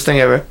the dopest thing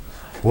ever.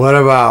 What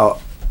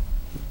about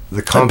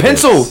the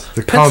compass?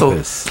 The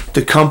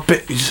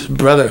compass,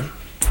 brother.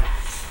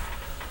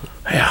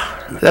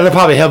 Yeah, that'll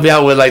probably help you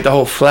out with like the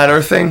whole flat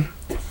Earth thing.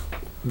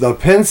 The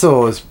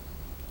pencil is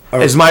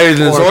mightier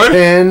than the sword?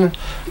 Pen.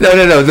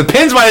 No. The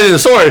pen's mightier than the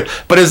sword,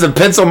 but is the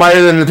pencil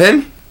mightier than the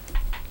pen?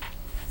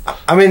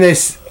 I mean, I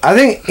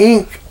think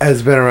ink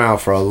has been around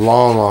for a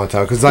long, long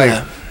time. Because,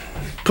 like,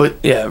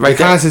 the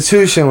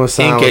Constitution was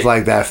signed with,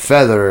 like, that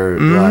feather.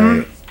 Mm-hmm.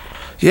 Like,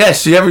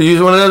 yes, you ever use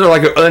one of those? Or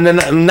like,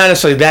 not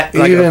necessarily that.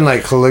 Like even,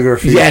 like,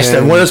 calligraphy. Yes,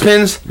 one of those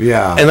pens?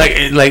 Yeah. And,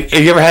 like,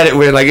 have you ever had it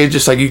where, like, it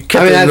just, like, you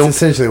kept it... that's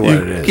essentially what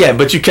it is. Yeah,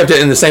 but you kept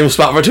it in the same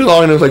spot for too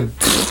long, and it was like...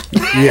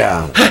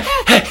 Yeah.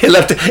 It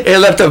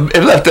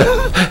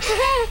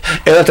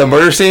left a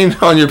murder scene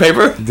on your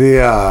paper.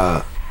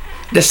 That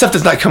stuff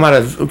does not come out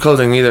of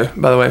clothing either,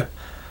 by the way.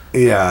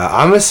 Yeah,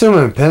 I'm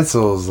assuming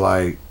pencils,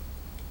 like,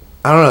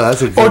 I don't know.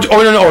 That's a good...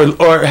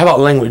 or how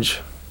about language,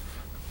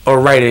 or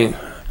writing?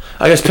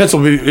 I guess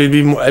pencil it'd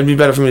be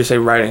better for me to say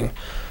writing,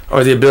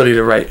 or the ability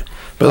to write.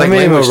 But like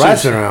language,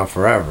 writing's been around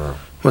forever.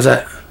 What's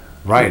that?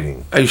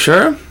 Writing. Are you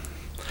sure?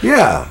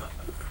 Yeah.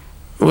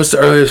 What's the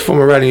earliest form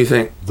of writing you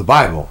think? The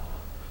Bible.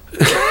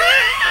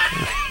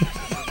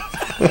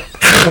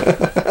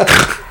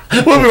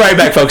 We'll be right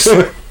back, folks.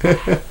 Oh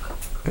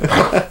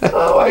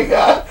my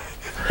God.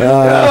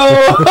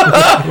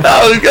 That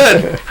was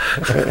good.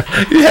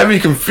 You had me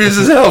confused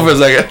as hell for a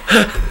second.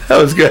 That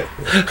was good.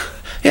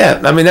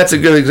 Yeah, I mean, that's a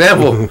good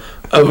example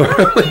of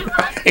early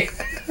writing.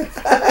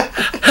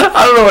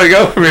 I don't know where to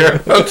go from here,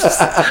 folks.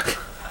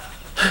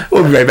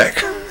 We'll be right back.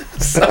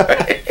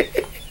 Sorry.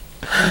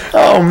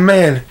 Oh,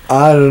 man.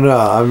 I don't know.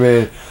 I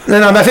mean...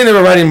 No, I think they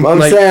were writing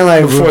saying,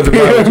 like before the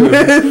Bible.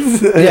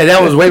 Yeah,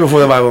 that was way before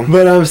the Bible.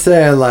 But I'm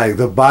saying, like,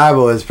 the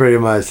Bible is pretty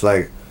much,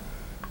 like,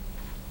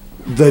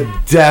 the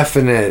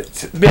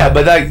definite... Yeah,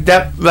 but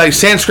like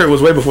Sanskrit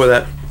was way before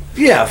that.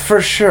 Yeah,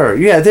 for sure.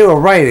 Yeah, they were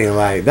writing,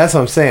 like, that's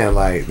what I'm saying.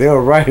 Like, they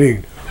were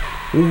writing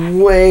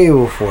way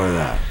before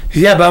that.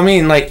 Yeah, but I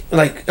mean, like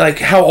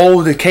how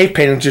old the cave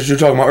paintings you were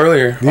talking about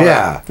earlier?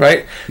 Yeah,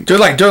 right. They're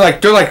like Neanderthal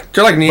times.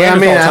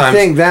 I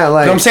think that,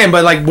 like, you know what I'm saying,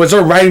 but like, was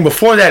there writing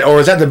before that, or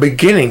was that the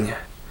beginning?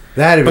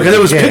 Because it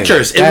was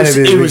pictures.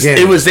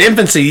 It was the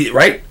infancy,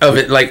 right, of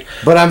it. Like,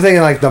 but I'm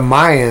thinking like the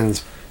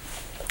Mayans.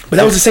 But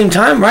that was the same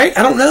time, right?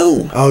 I don't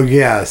know. Oh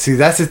yeah, see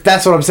that's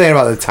what I'm saying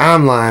about the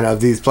timeline of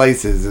these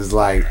places is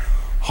like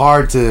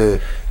hard to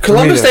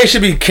Columbus Day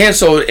should be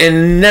canceled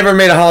and never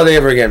made a holiday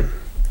ever again.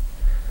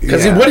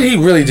 Because what did he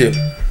really do?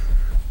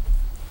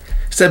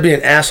 Instead of being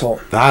an asshole.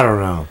 I don't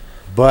know.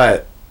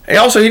 But... And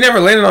also, he never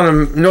landed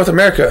on North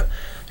America.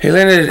 He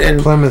landed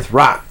in... Plymouth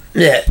Rock.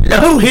 Yeah.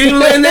 No, he didn't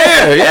land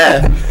there.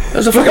 Yeah. That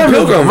was a fucking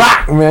pilgrim.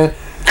 Rock, man.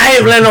 I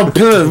ain't landing on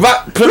Plymouth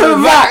Rock.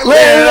 Plymouth Rock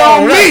landed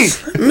on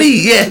me.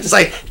 Me, yeah. It's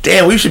like,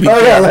 damn, we should be... Oh,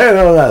 yeah, landed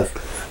on us.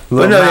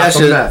 But no,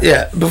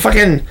 yeah. But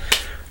fucking...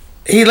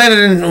 He landed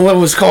in what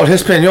was called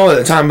Hispaniola at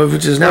the time,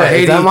 which is now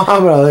Haiti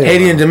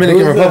and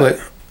Dominican Republic.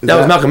 That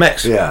was Malcolm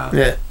X. Yeah.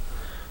 Yeah.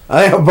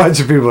 I think a bunch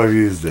of people have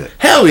used it.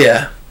 Hell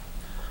yeah.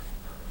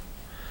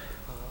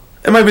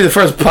 It might be the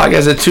first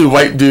podcast that two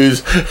white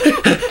dudes did it.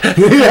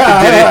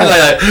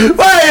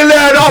 Why you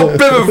land on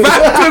Plymouth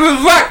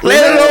Rock?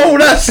 Landed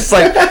on us. It's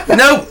like,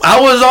 nope, I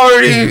was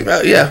already,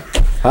 yeah.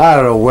 I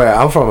don't know where.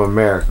 I'm from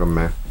America,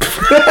 man.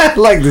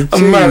 Like the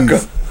cheese. America.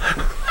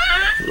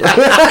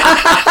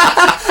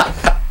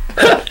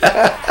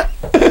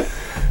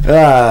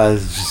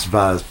 It's just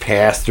about as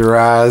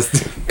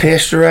pasteurized.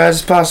 Pasteurized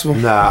as possible.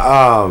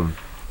 Nah,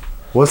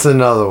 what's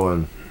another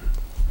one?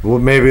 Well,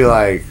 maybe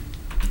like,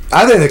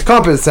 I think the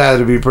compass had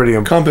to be pretty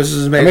important. Compass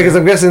is amazing. Because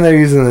I'm guessing they're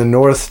using the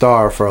North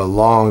Star for a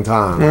long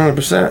time.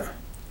 100%.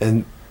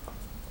 And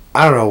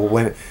I don't know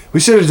when we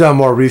should have done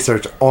more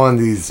research on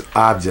these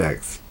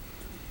objects.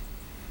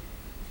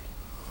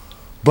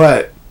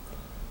 But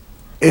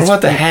what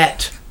about the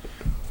hat?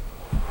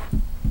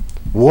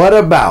 What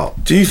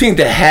about? Do you think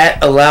the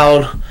hat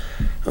allowed,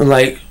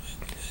 like...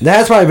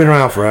 That's probably been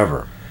around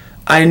forever.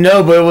 I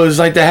know, but it was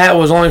like the hat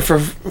was only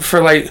for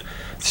like...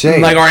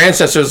 Shade. Like our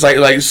ancestors,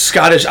 like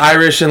Scottish,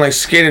 Irish, and like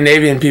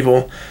Scandinavian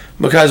people.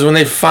 Because when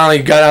they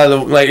finally got out of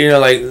the... Like, you know,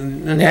 like...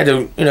 They had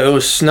to... You know, it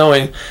was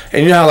snowing.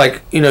 And you know how,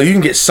 like... You know, you can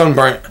get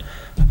sunburnt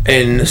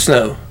in the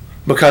snow.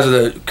 Because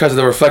of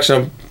the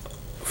reflection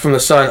from the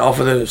sun off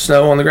of the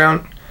snow on the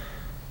ground.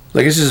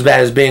 Like, this is as bad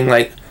as being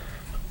like...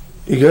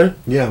 You good?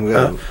 Yeah, I'm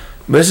good.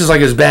 But this is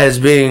like as bad as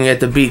being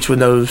at the beach with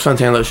no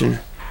suntan lotion.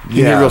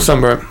 You get real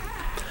sunburn.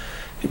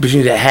 But you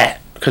need a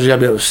hat because you gotta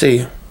be able to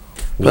see.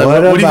 But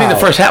what do you think the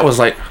first hat was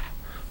like?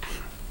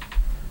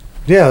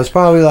 Yeah, it was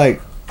probably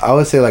like, I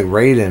would say like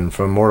Raiden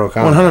from Mortal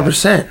Kombat.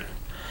 100%.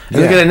 And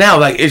look at it now,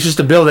 like it's just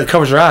a bill that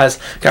covers your eyes.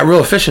 Got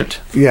real efficient.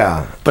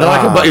 Yeah. But I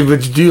like a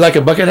bucket. Do you like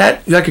a bucket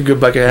hat? You like a good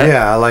bucket hat?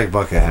 Yeah, I like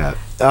bucket hat.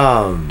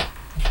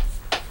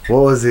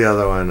 What was the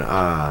other one?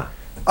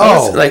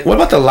 Like what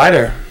about the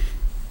lighter?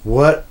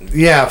 What?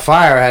 Yeah,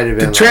 fire had to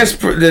be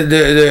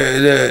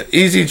the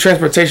easy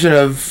transportation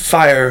of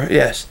fire.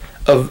 Yes,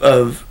 of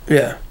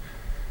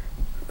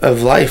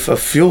life, of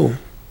fuel.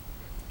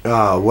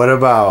 What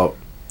about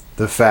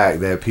the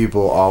fact that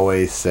people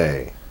always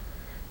say?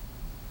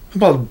 What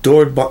about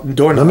door?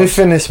 Let me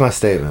finish my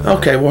statement.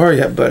 Okay, well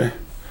hurry up, buddy.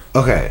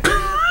 Okay.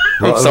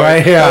 I'm sorry.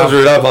 Right here. I was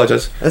rude. I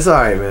apologize. It's all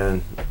right,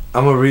 man.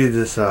 I'm gonna read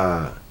this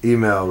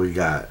email we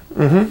got.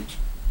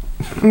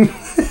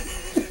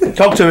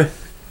 Talk to me.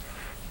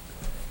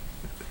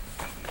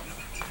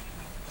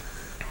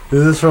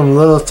 This is from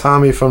Little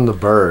Tommy from the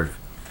Berg.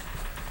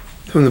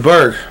 From the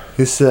Berg?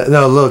 He said,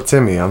 no, Little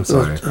Timmy, I'm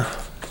sorry.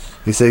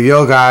 He said,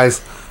 yo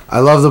guys, I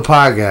love the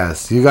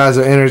podcast. You guys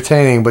are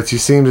entertaining, but you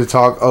seem to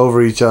talk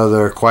over each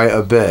other quite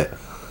a bit.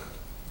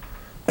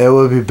 It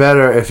would be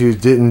better if you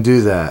didn't do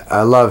that.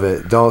 I love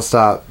it. Don't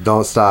stop.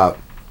 Don't stop.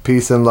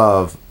 Peace and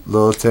love.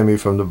 Little Timmy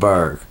from the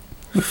Berg.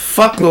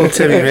 Fuck Little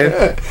Timmy,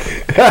 man.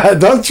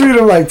 Don't treat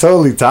him like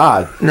Totally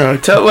Todd. No, wait,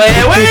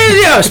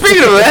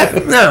 speaking of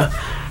that, no.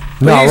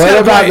 No, what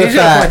about the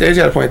fact... He's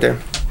got a point there.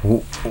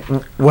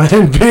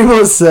 When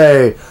people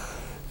say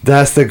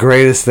that's the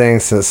greatest thing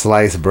since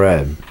sliced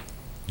bread,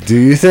 do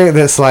you think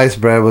that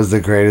sliced bread was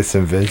the greatest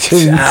invention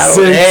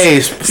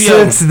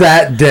since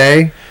that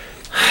day?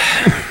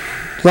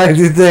 Like,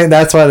 do you think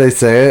that's why they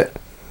say it?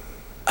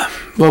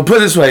 Well, put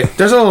it this way.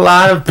 There's a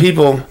lot of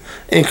people,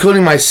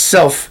 including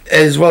myself,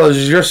 as well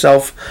as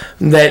yourself,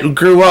 that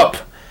grew up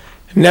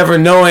never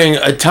knowing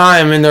a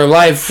time in their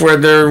life where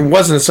there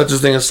wasn't such a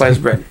thing as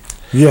sliced bread.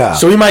 Yeah.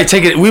 So we might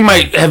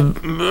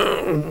have,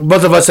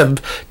 both of us have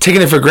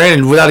taken it for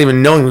granted without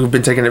even knowing we've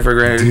been taking it for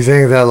granted. Do you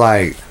think that,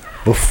 like,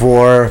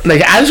 before...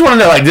 Like, I just want to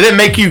know, like, did it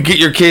make you get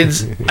your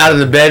kids out of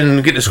the bed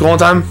and get to school on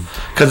time?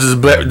 Because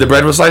the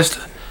bread was sliced?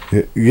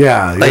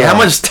 Yeah. Like, how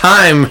much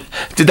time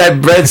did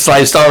that bread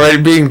sliced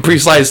already being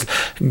pre-sliced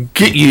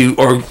get you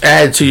or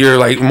add to your,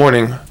 like,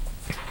 morning?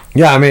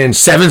 Yeah, I mean...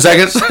 7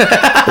 seconds?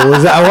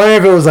 I wonder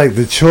if it was, like,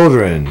 the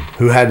children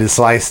who had to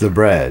slice the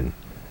bread.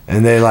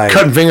 And they like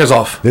cutting fingers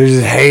off. They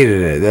just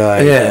hated it. They're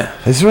like, yeah,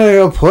 I just want to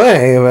go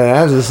play, but I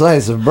have to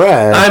slice of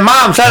bread. My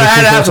mom said I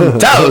had to have some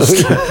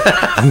toast.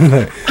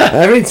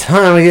 Every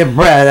time I get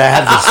bread, I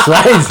have to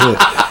slice it.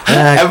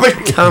 Every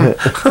time.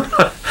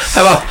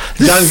 How about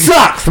John?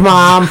 Sucks,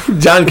 Mom.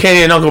 John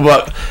Candy and Uncle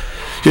Buck.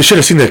 You should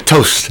have seen the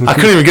toast. I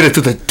couldn't even get it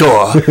through the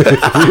door.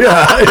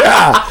 yeah.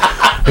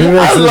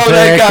 I love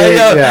that guy.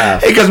 Yeah.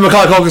 Because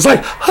Macaulay Culkin's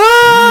like,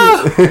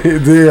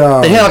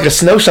 They had like a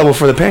snow shovel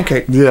for the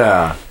pancake.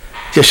 Yeah.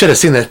 You should have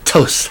seen the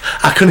toast.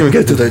 I couldn't even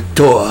get it through the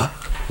door.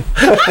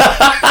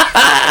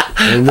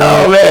 And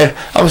Oh then,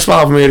 man, I'm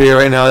smiling from ear to ear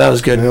right now. That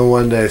was good. and then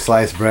one day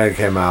sliced bread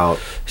came out.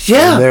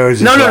 Yeah. And they were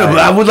just No. like- But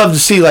I would love to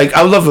see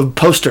I would love a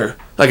poster,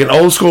 like an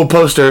old school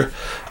poster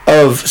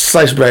of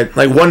sliced bread,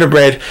 like Wonder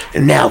Bread,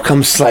 and now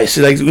comes sliced,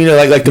 like the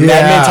Mad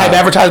Men type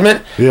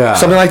advertisement, Yeah.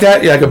 something like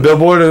that, yeah, like a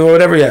billboard or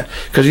whatever, yeah,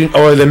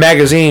 or the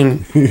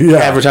magazine Yeah.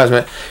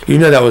 advertisement.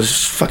 That was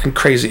fucking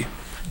crazy.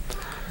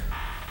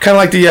 Kind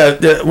of like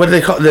the what do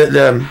they call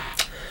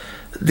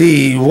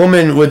the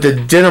woman with the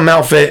denim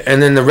outfit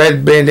and then the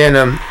red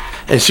bandana.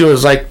 And she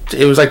was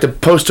it was like the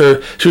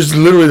poster. She was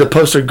literally the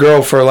poster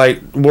girl for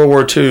like World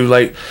War II.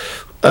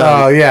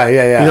 Oh yeah. You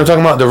know what I'm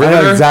talking about? The I know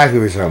Riveter? exactly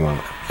what you're talking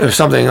about. Or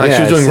something. Like Yeah,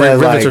 she was it doing said,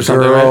 rivets like, or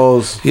something,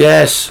 girls. right?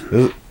 Yes.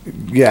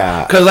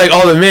 Yeah. Because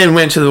all the men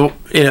went to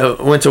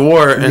went to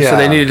war, and so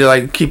they Yeah. needed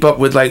to keep up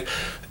with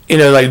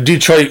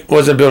Detroit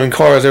wasn't building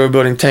cars; they were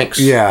building tanks.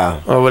 Yeah.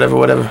 Or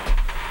whatever.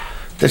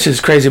 That's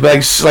just crazy.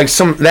 But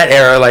some that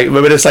era,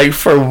 but it's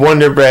for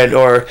Wonder Bread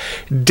or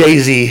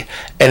Daisy,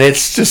 and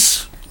it's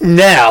just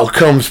now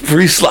comes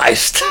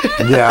pre-sliced.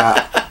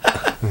 Yeah.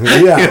 Yeah.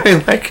 You know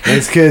what I mean?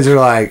 These kids are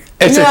like,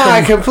 It's yeah,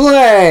 I can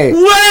play.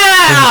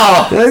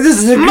 Wow! This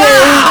is the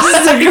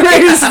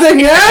greatest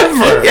thing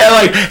ever.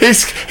 Yeah,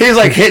 he's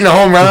hitting a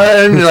home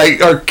run,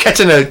 or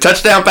catching a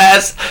touchdown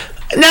pass.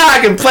 Now I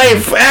can play.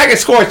 I can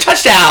score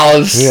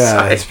touchdowns.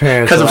 Yeah, his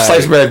parents because of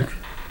sliced bread.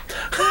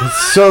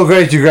 It's so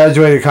great you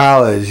graduated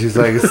college. He's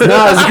like, it's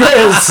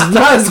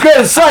not as great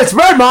as sliced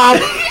bread, Mom.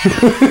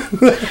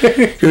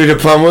 Your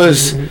diploma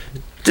was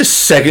the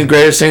second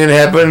greatest thing that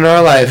happened in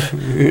our life.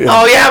 Yeah.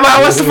 Oh yeah,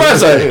 Mom. What's the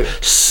first one?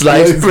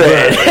 Sliced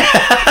bread.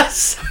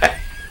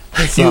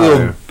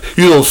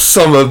 You little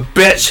son of a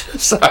bitch.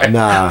 Sorry.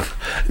 Nah.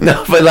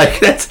 No, but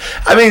that's.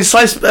 I mean,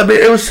 sliced. I mean,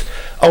 it was.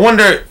 I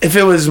wonder if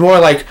it was more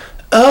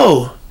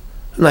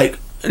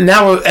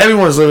now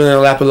everyone's living in a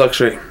lap of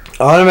luxury.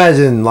 I would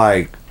imagine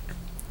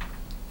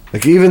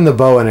even the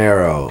bow and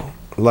arrow,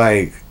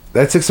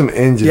 that took some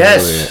ingenuity.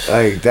 Yes.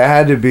 That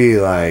had to be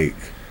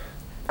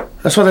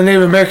That's why the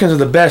Native Americans are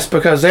the best,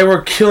 because they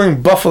were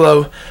killing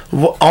buffalo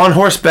on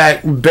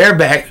horseback,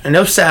 bareback,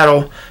 no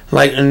saddle,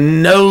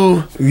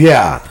 no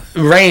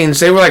reins.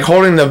 They were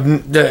holding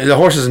the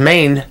horse's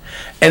mane,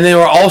 and they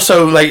were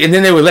also and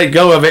then they would let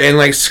go of it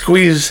and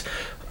squeeze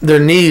their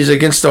knees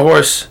against the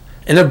horse.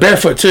 And they're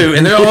barefoot too,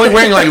 and they're only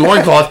wearing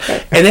loincloth,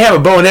 and they have a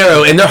bow and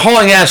arrow, and they're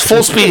hauling ass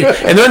full speed,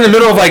 and they're in the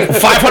middle of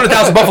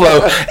 500,000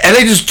 buffalo, and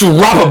they just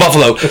drop a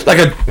buffalo like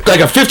a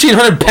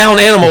 1,500-pound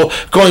animal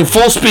going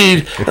full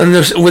speed, and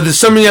with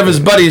so many of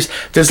his buddies,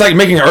 that's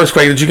making an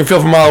earthquake that you can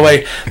feel from a mile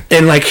away,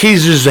 and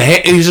he's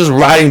just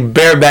riding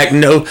bareback,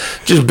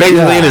 just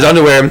basically in his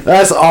underwear.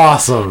 That's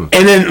awesome.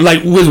 And then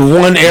with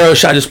one arrow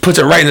shot, just puts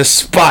it right in the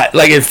spot,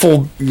 at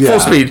full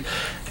speed.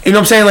 You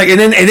know what I'm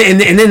saying?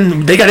 And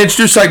then they got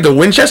introduced to the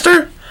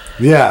Winchester.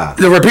 Yeah.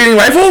 The repeating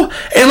rifle,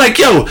 and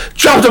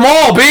dropped them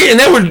all, B. And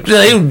they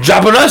were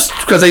dropping us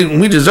because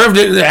we deserved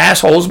it. The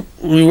assholes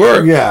we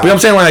were. Yeah. But I'm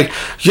saying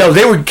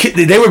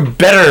they were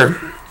better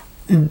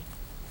than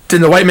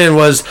the white man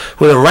was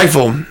with a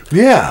rifle.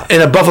 Yeah.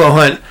 In a buffalo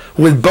hunt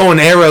with bow and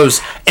arrows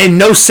and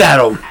no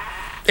saddle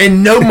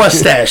and no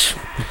mustache. You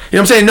know what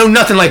I'm saying? No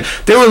nothing.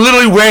 They were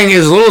literally wearing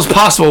as little as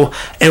possible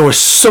and were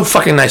so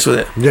fucking nice with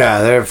it.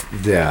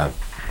 Yeah.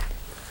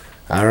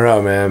 I don't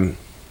know, man.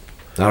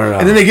 I don't know.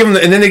 And then they give them,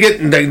 and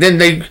then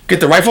they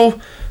get the rifle.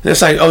 And it's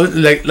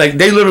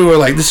they literally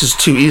were this is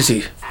too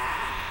easy.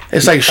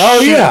 It's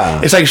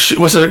yeah. It's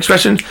what's the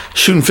expression?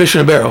 Shooting fish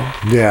in a barrel.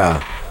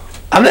 Yeah.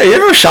 You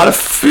ever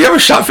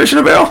shot fish in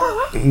a barrel?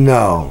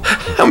 No.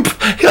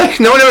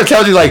 No one ever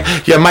tells you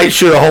you might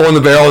shoot a hole in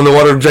the barrel and the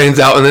water drains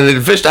out and then the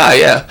fish die.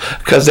 Yeah,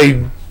 because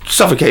they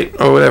suffocate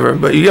or whatever.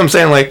 But you know what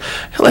I'm saying?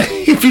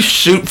 If you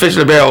shoot fish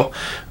in a barrel,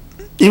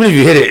 even if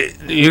you hit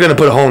it, you're gonna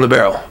put a hole in the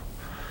barrel.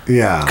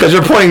 Yeah. Because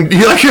you're pointing,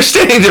 you're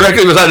standing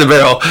directly beside the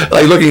barrel,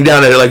 looking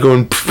down at it,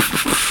 going.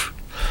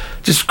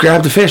 Just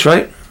grab the fish,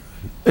 right?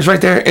 It's right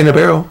there in the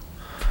barrel.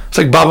 It's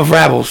like Baba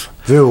Frabbles.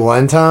 Dude,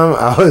 one time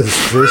I was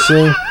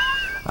fishing.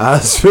 I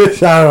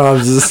don't know.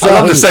 I'm just.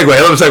 I love the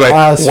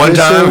segue. One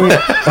time.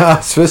 I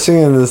was fishing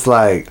in this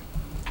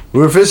we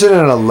were fishing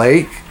in a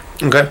lake.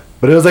 Okay.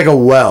 But it was a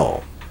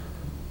well.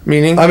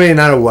 Meaning? I mean,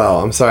 not a well.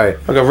 I'm sorry.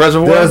 Like a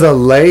reservoir. There was a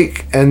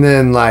lake and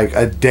then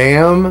a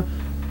dam.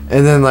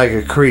 And then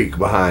a creek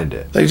behind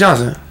it. Lake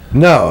Johnson?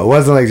 No, it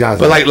wasn't Lake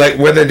Johnson. But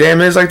where the dam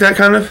is, that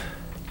kind of?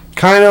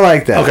 Kind of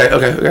like that.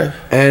 Okay.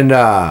 And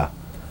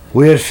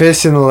we had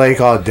fished in the lake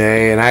all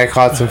day, and I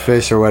caught some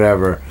fish or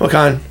whatever. What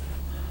kind?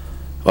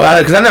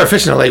 Well, because I never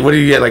fished in a lake. What do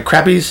you get,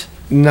 crappies?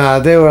 Nah,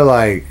 they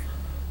were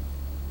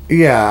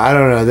yeah, I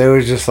don't know. They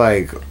were just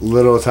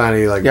little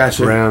tiny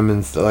Gotcha. brim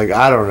and stuff.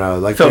 I don't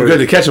know. Felt good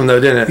to catch them though,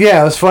 didn't it?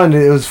 Yeah, it was fun.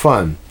 It was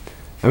fun.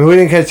 I mean, we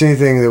didn't catch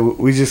anything. That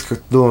we just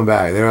threw them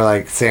back. They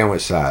were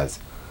sandwich size,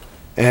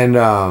 and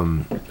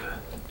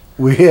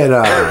we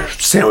had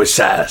sandwich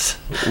size.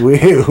 We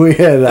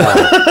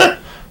had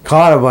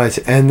caught a bunch,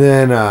 and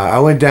then I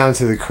went down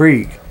to the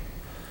creek,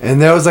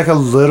 and there was a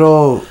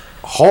little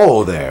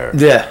hole there.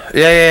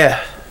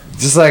 Yeah.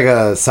 Just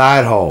a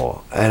side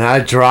hole, and I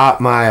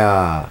dropped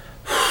my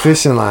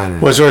fishing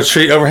line. Was there a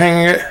tree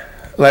overhanging it?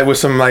 Like with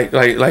some like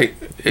I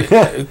don't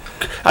know.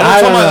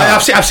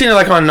 I've seen it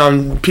like on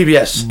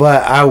PBS.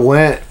 But I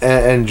went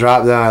and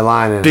dropped down my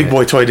line and Big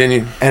boy toy, didn't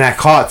you? And I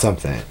caught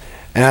something,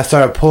 and I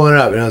started pulling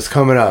up, and it was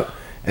coming up,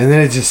 and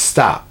then it just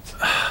stopped,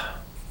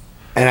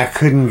 and I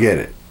couldn't get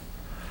it.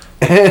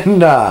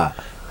 And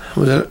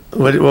was it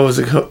what was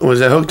it? Was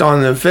it hooked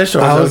on the fish,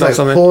 or I was it like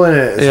something? pulling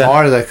it as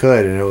hard as I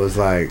could, and it was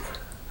like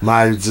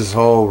my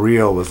whole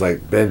reel was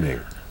like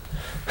bending.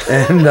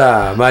 And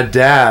my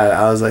dad,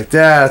 I was like,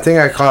 Dad, I think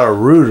I caught a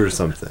root or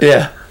something.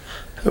 Yeah.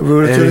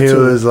 And he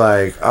was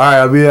like, all right,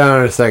 I'll be down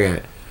in a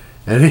second.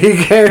 And he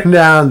came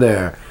down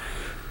there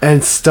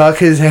and stuck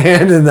his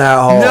hand in that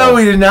hole. No,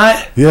 he did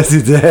not. Yes,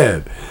 he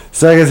did.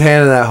 Stuck his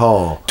hand in that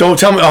hole. Don't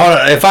tell me. Hold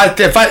on. If I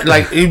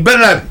like, you better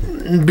not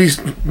be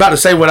about to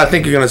say what I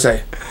think you're gonna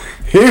say.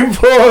 He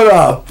pulled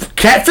up.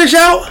 Catfish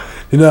out?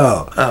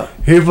 No. Oh.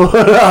 He pulled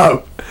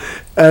up,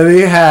 and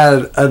he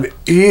had an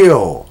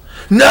eel.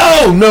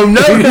 No.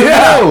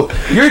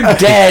 Your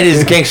dad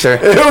is a gangster.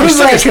 It was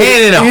like his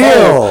hand in a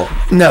eel. hole.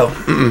 No.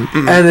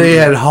 And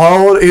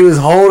he was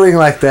holding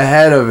like the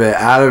head of it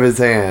out of his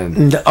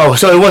hand. Oh,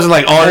 so it wasn't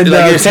like all And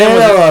like the your hand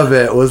tail was of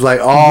it was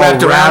like all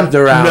wrapped around.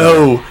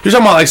 No, it. you're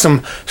talking about like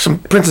some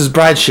Princess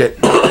Bride shit.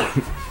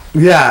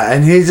 Yeah,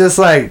 and he just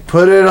like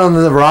put it on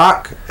the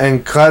rock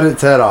and cut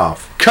its head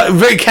off. Cut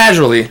very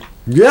casually.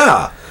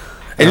 Yeah.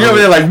 And you're over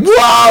there like,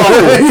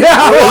 whoa!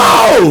 Yeah.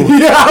 Whoa!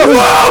 Yeah.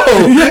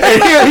 Whoa!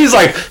 And here he's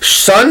like,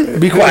 son,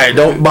 be quiet.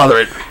 Don't bother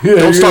it.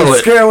 Don't startle it.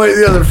 Scare away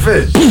the other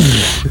fish.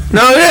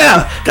 No,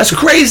 yeah. That's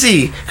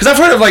crazy. Because I've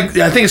heard of like,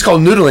 I think it's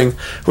called noodling.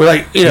 Where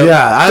like, you know.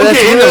 Yeah,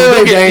 that's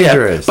really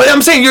dangerous. But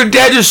I'm saying your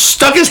dad just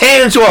stuck his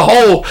hand into a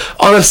hole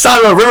on the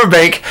side of a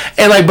riverbank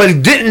and like, but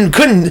he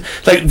couldn't,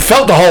 like,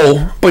 felt the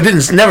hole, but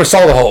never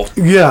saw the hole.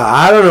 Yeah,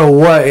 I don't know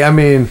what, I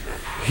mean,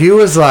 he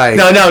was like...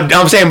 No,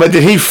 I'm saying, but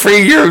did he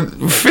free your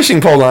fishing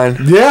pole line?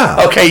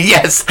 Yeah. Okay,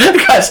 yes.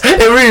 Because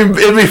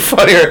it'd be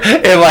funnier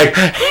if, like,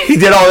 he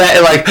did all that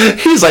and, like,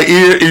 he's like,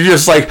 you're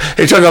just like,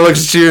 he turns around,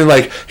 looks at you and,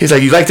 like, he's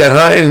like, you like that,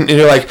 huh? And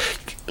you're like,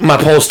 my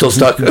pole's still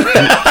stuck.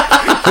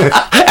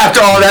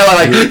 After all that,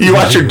 like, you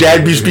watch your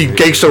dad be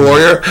gangster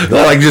warrior,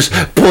 like, just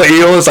pull an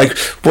eel, it's like,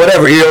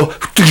 whatever, eel,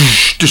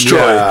 destroy.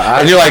 Yeah,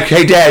 and you're like,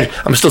 hey, Dad,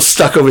 I'm still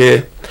stuck over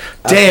here.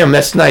 Damn,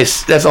 that's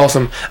nice. That's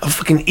awesome. A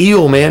fucking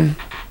eel, man.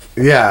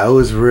 Yeah, it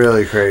was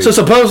really crazy. So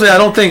supposedly, I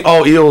don't think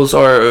all eels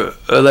are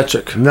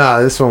electric.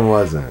 No, this one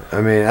wasn't.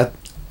 I mean, I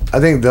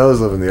think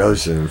those live in the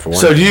ocean for one.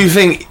 So do you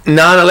think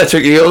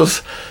non-electric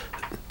eels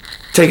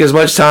take as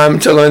much time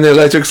to learn the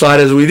electric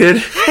slide as we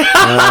did?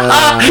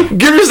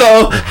 Give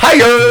yourself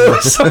hi-yo.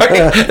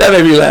 Sorry, that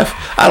made me laugh.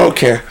 I don't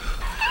care.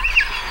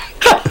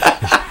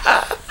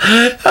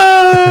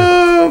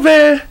 Oh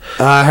man!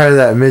 I heard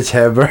that Mitch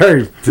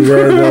Hedberg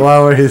today. The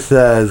one where he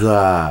says,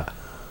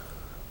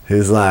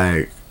 he's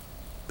like,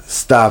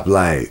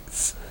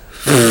 stoplights.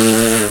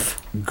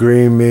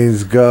 Green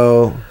means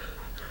go.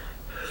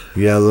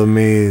 Yellow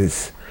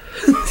means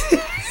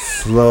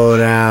slow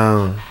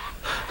down.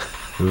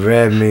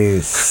 Red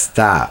means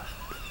stop.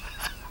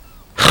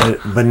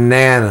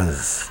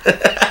 Bananas.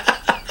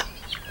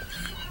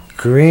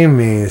 Green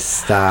means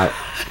stop.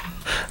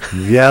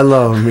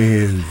 Yellow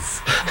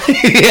means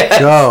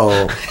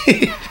go.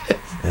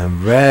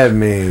 And red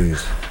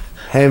means,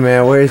 hey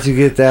man, where did you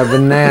get that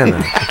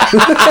banana?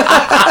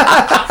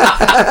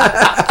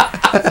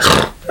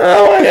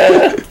 Oh my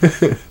god.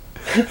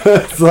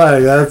 It's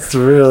like, that's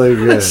really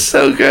good. That's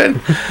so good.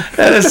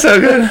 That is so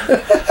good.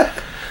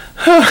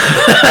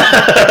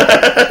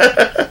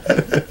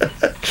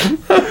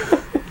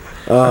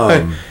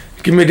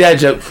 Give me a dad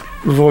joke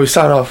before we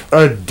sign off.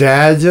 A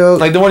dad joke?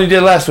 Like the one you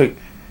did last week.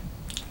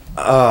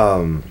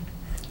 Oh,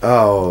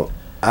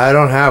 I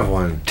don't have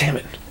one. Damn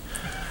it.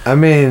 I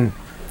mean,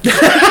 you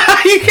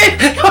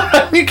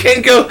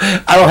can't go,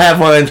 I don't have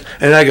one,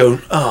 and I go,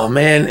 oh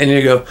man, and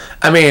you go,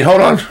 I mean,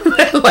 hold on.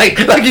 like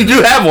you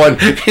do have one.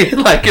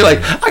 like you're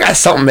like, I got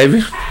something,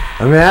 baby.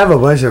 I mean, I have a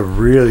bunch of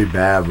really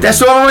bad ones. That's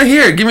what I want to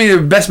hear. Give me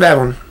the best bad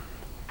one.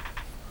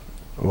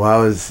 Well, I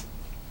was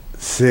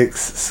 6,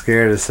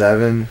 scared of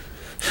 7.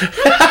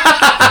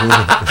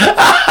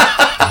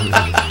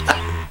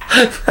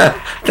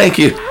 Thank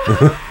you.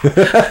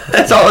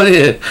 That's all I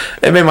needed.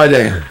 It made my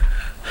day.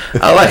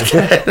 I like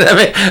that. I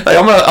mean, like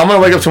I'm gonna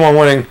wake up tomorrow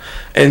morning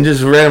and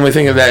just randomly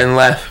think of that and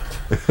laugh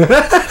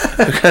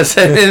because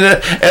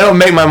it'll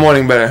make my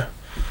morning better.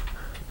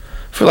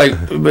 For like,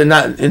 but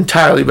not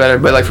entirely better,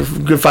 but like for a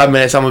good 5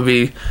 minutes, I'm gonna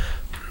be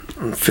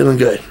feeling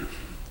good,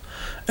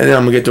 and then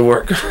I'm gonna get to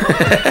work.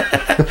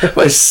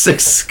 But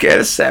 6, scared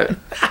of 7.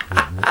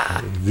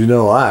 You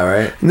know why,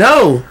 right?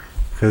 No.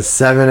 Because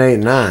 7, 8,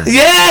 9.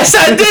 Yes,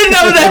 I did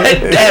know that.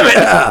 Damn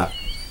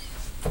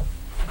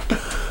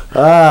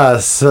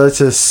it.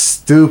 Such a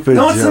stupid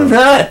No, joke. it's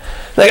not.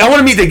 Like, I want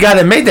to meet the guy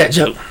that made that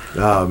joke.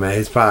 Oh, man,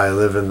 he's probably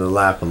living the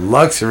lap of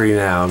luxury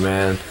now,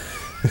 man.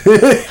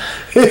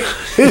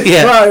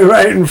 He's probably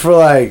writing for,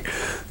 like,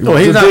 Well,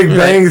 the Big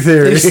Bang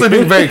Theory. He's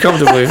sleeping very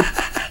comfortably.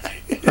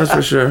 That's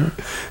for sure.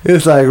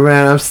 It's like,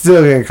 man, I'm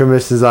still getting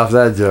commissions off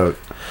that joke.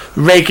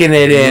 Raking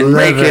it in.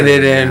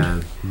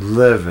 Man.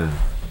 Living.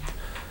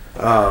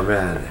 Oh,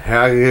 man. Here,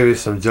 I can give you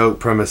some joke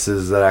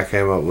premises that I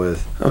came up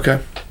with. Okay.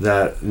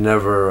 That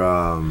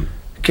never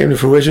came to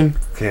fruition.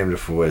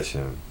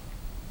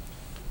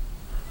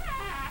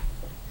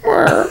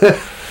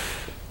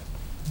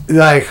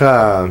 Like,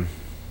 how,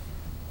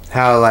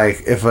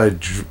 like, if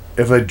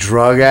a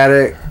drug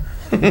addict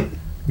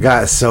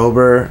got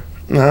sober,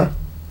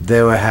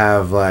 they would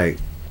have, like,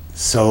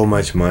 so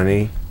much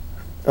money.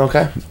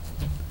 Okay.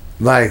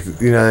 Like,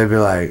 you know, it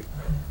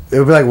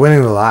would be like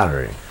winning the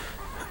lottery.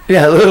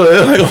 Yeah,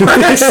 literally,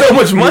 like, so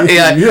much money.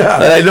 Like,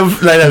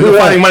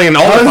 finding money in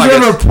all the pockets. I was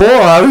never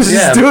poor. I was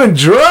just doing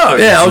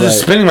drugs. Yeah, I was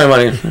just spending my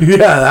money. Yeah,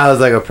 that was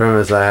like a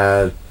premise I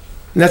had.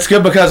 And that's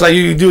good because like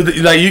you do,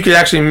 you could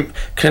actually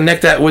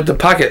connect that with the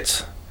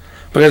pockets,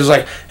 because it's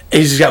like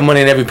he's just got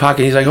money in every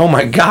pocket. He's like, oh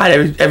my god,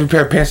 every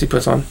pair of pants he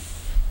puts on.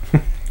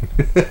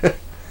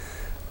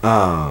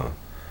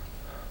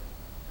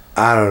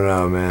 I don't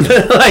know, man.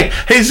 Like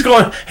he's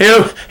going, he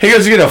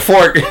goes to get a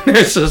fork, and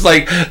there's just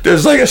like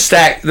a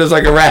stack, there's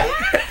like a rack.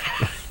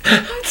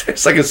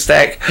 There's like a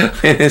stack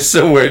in his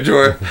silverware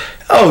drawer.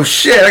 Oh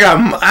shit!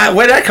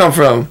 Where did that come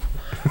from?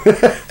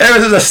 Ever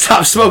since I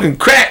stopped smoking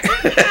crack,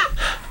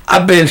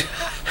 I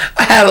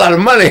had a lot of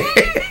money.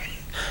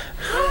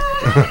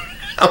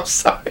 I'm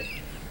sorry.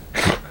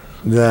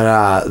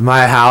 That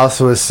my house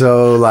was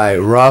so like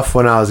rough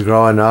when I was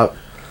growing up.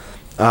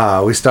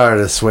 We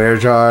started a swear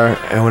jar,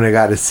 and when it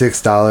got to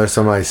 $6,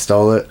 somebody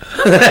stole it.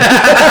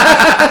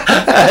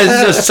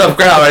 It's just tough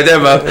ground right there,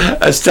 bro.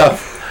 That's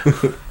tough.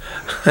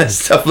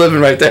 That's tough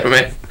living right there,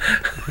 man.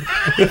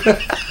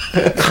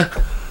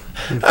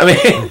 I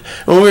mean,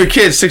 when we were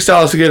kids,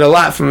 $6 to get a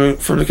lot from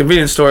the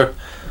convenience store,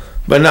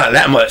 but not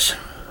that much.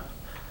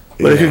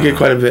 But it could get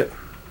quite a bit.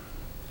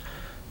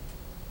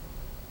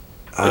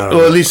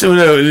 Well, at least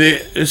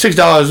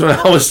 $6 when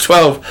I was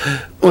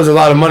 12 was a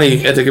lot of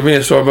money at the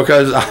convenience store,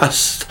 because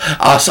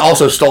I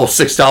also stole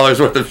 $6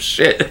 worth of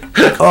shit.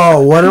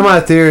 Oh, one of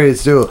my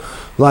theories too.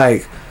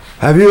 Like,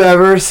 have you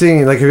ever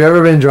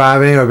been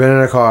driving or been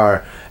in a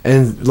car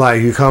and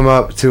like you come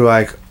up to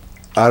like,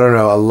 I don't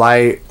know, a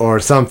light or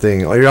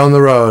something, or you're on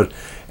the road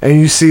and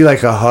you see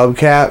like a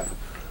hubcap?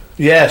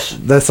 Yes.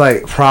 That's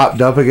like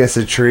propped up against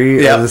a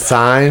tree as a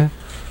sign.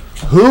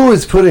 Who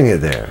is putting it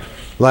there?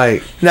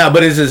 Like, no,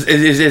 but is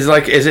it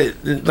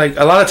like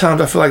a lot of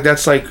times I feel like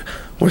that's like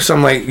where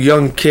some like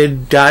young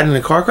kid died in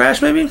a car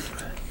crash, maybe?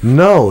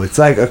 No, it's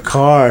like a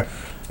car.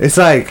 It's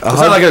like it's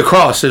not like a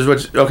cross, is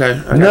what? Okay.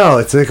 No,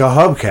 it's like a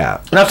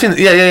hubcap. And I've seen,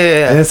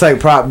 yeah. And it's like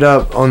propped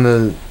up on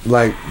the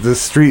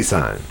street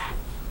sign.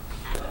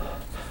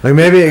 Like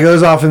maybe it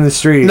goes off in the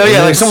street. No,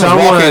 yeah, like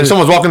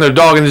someone's walking their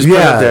dog and just put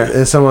it up there.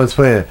 And someone's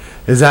playing it.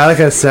 Is that like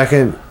a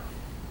second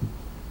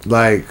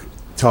like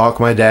talk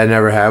my dad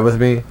never had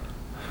with me?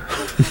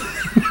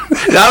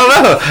 I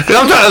don't know. Cause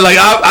I'm trying to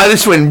I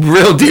just went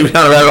real deep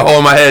down a rabbit hole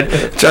in my head,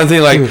 trying to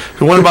think like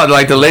the one about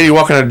like the lady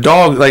walking her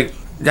dog. Like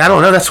I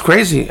don't know. That's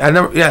crazy.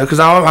 Because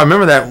I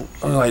remember that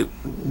like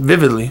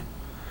vividly.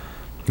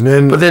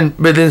 But then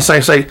it's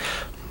like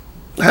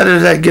how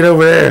does that get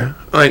over there?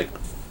 Like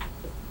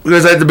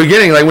because at the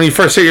beginning, like when you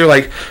first see it, you're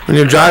like when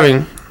you're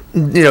driving,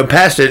 you know,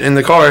 past it in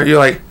the car, you're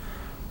like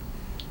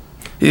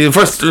the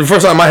first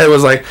thought in my head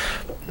was like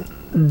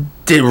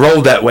it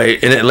rolled that way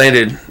and it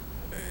landed.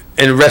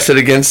 And rested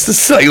against the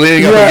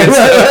leaning up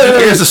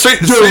against the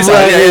street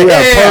side.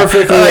 Yeah,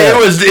 perfectly.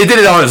 It did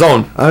it on its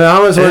own. I mean, I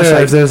was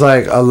wondering if there's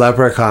like a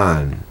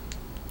leprechaun,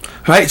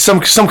 right? Some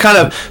kind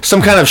of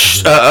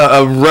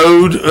a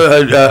road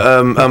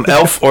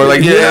elf or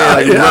like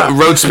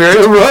road spirit.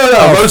 The road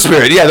elf. Road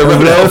spirit. Yeah, the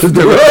road elf. The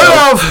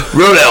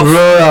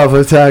road elf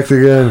attacked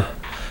again.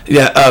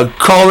 Yeah,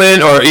 call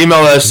in or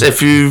email us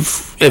if you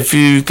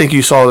think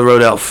you saw the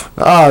road elf.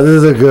 Oh,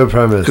 this is a good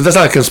premise. Because that's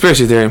not a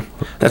conspiracy theory.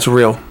 That's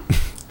real.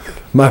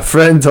 My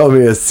friend told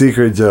me a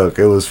secret joke.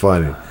 It was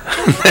funny.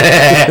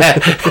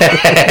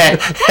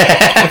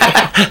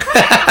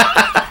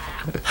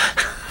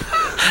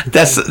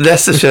 That's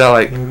the shit I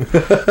like.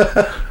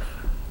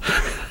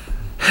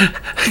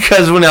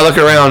 Because when I look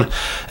around,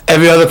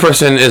 every other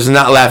person is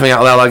not laughing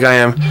out loud like I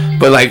am,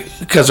 but like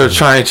because they're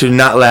trying to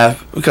not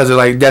laugh because they're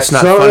like that's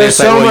not funny. It's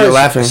like, well, you're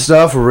laughing.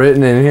 Stuff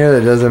written in here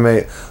that doesn't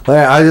make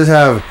like I just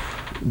have.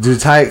 Do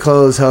tight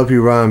clothes help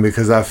you run?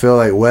 Because I feel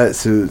like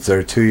wetsuits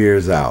are 2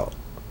 years out.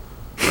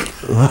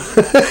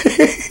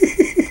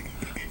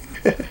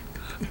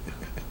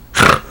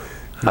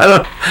 I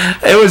don't.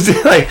 It was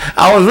like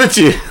I was with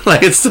you.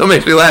 Like it still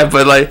makes me laugh,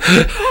 but like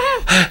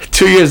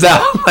 2 years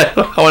out, like,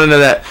 I want to know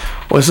that.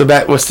 What's the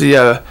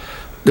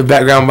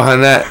background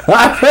behind that?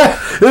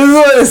 This is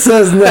what it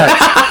says next.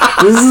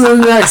 This is the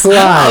next line.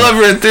 I love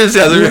your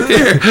enthusiasm.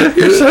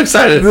 You're so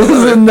excited. This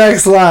is the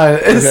next line.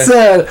 It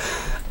said,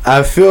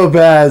 "I feel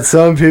bad.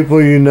 Some people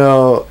you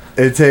know."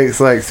 It takes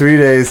like 3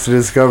 days to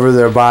discover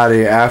their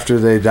body after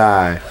they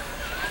die.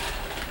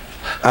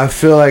 I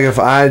feel like if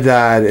I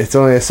died, it's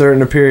only a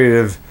certain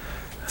period of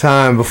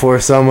time before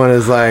someone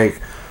is like,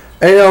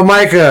 Hey, yo,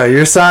 Micah,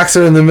 your socks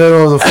are in the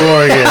middle of the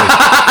floor again.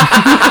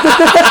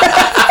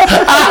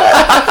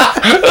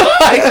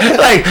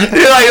 like,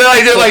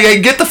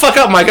 get the fuck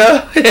up,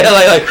 Micah. Yeah,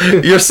 like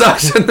your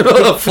socks in the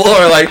middle of the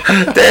floor. Like,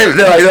 they're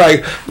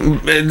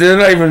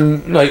not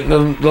even like the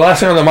last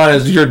thing on their mind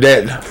is you're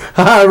dead.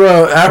 I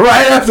wrote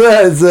right after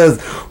that. It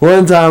says,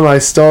 one time I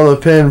stole a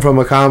pen from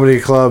a comedy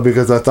club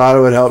because I thought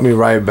it would help me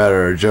write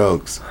better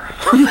jokes.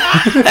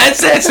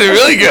 That's actually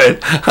really good.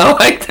 I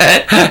like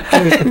that.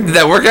 Did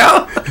that work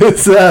out? It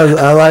says,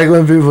 I like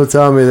when people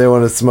tell me they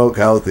want to smoke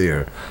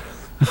healthier.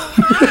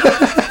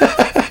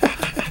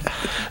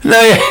 No,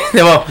 yeah,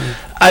 well,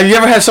 have you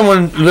ever had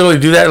someone literally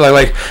do that?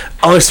 Like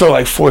I only smoke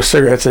like 4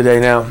 cigarettes a day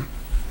now.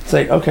 It's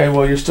like, okay,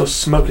 well, you're still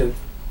smoking.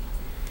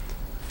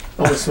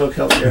 Only smoke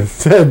healthier.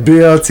 Said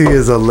BLT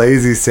is a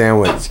lazy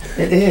sandwich.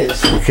 It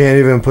is. You can't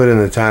even put in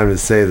the time to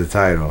say the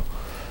title.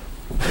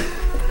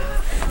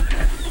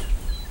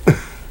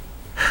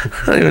 I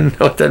don't even know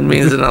what that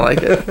means, and I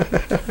like it.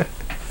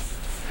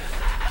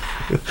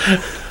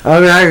 I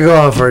mean, I could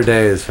go on for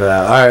days for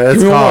that. All right,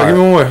 let's call it. Give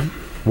me one more.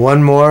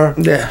 One more?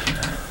 Yeah.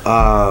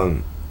 All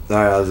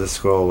right, I'll just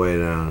scroll way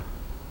down.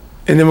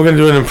 And then we're going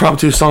to do an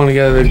impromptu song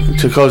together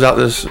to close out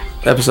this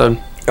episode.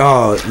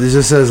 Oh, it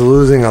just says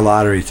losing a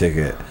lottery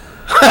ticket.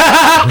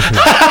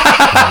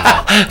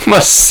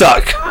 Must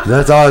suck.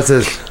 That's all it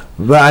says.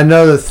 But I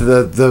know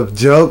that the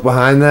joke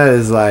behind that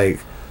is like,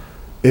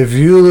 if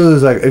you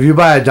lose, like, if you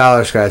buy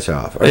 $1 scratch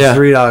off or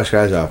 $3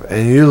 scratch off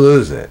and you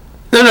lose it.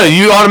 No,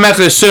 you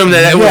automatically assume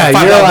that was a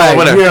 $5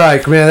 winner. You're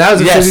like, man, that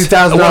was a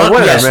 $50,000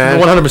 winner, man.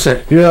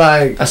 100%. You're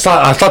like, I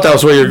thought that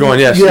was where you're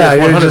going. Yes. Yeah,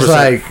 you're just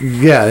like,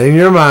 yeah. In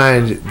your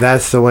mind,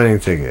 that's the winning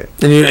ticket.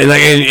 And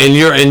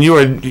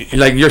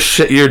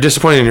you're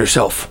disappointed in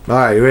yourself. All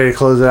right, you ready to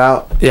close it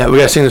out? Yeah, we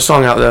gotta sing the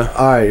song out though.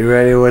 All right, you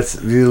ready? You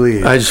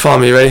lead. All right, just follow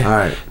me. You ready? All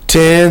right.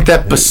 10th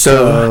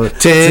episode,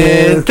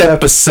 10th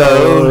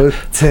episode,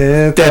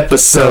 10th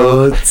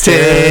episode,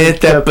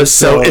 10th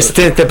episode. It's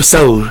the 10th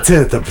episode.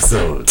 10th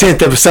episode.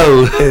 10th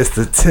episode. It's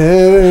the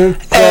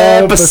 10th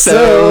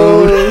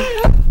episode.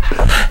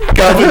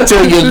 Coming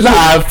to you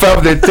live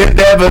from the 10th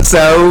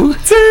episode.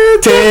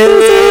 10th.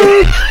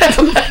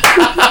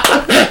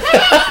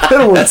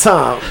 Hit him one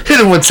time. Hit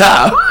him one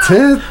time.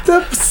 10th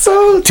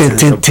episode. 10,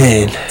 10,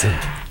 10.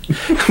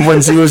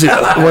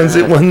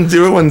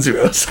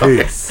 100.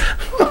 Peace.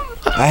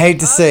 I hate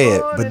to say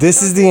it, but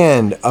this is the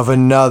end of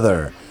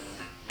another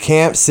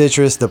Camp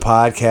Citrus, the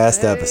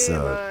podcast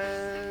episode.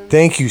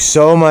 Thank you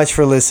so much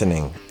for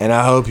listening, and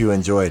I hope you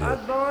enjoyed it.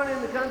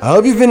 I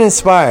hope you've been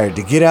inspired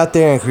to get out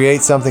there and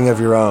create something of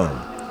your own.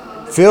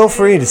 Feel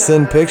free to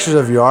send pictures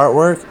of your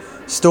artwork,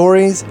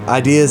 stories,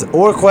 ideas,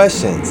 or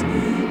questions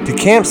to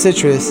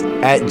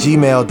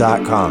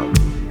campcitrus@gmail.com.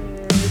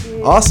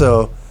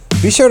 Also,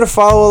 be sure to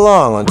follow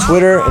along on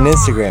Twitter and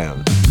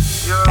Instagram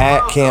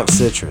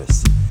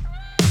 @CampCitrus.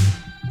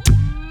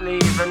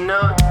 Leave a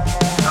note,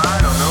 I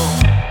don't know.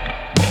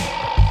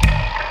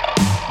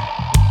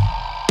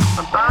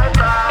 Bye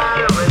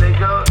bye, where they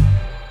go.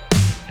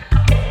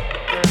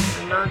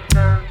 There's no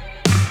time.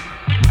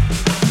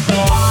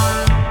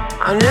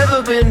 I've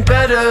never been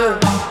better.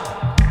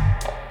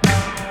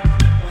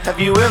 Have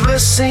you ever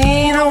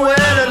seen a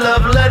wetter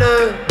love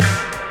letter?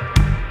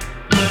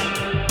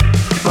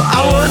 But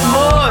I want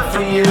more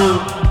for you.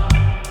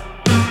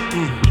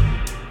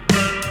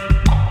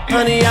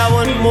 Honey, I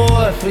want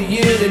more for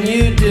you than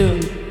you do.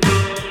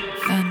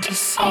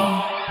 Fantasy.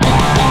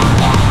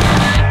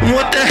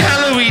 What the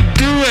hell are we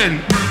doing?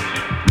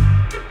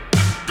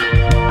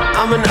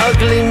 I'm an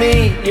ugly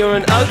me, you're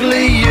an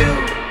ugly you.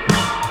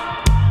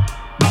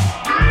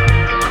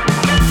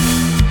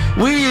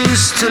 We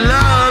used to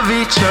love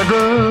each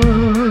other.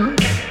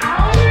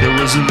 There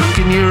was a look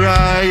in your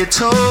eye, it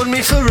told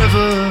me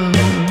forever.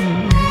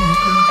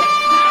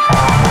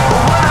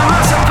 What am I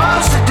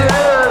supposed to do?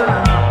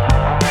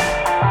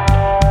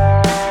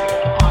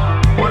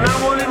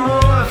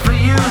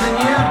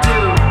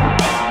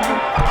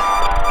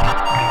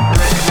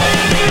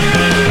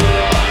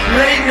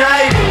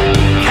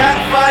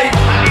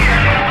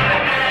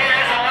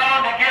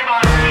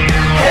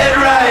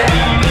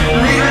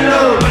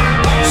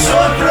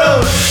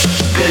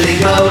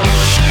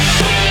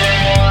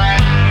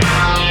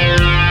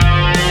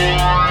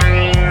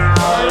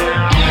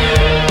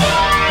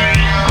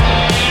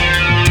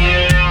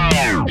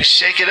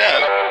 Shake it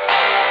up.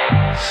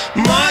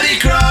 Mardi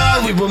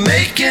Gras, we were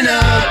making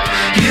up.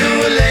 You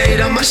were laid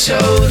on my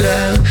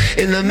shoulder.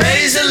 In the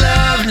maze of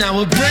love, now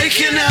we're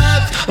breaking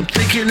up. I'm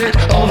thinking it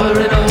over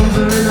and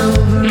over and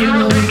over and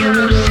over.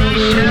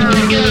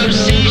 Picking up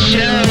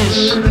seashells.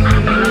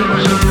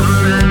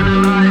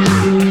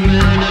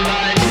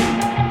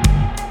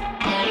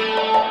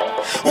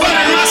 What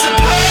am I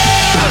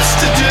supposed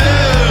to do?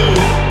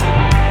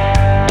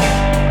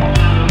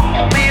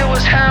 Me, it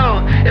was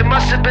hell. It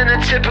must have been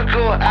a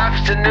typical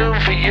afternoon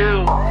for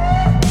you.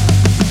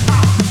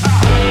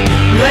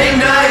 Late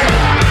night,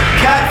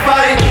 cat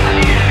fight.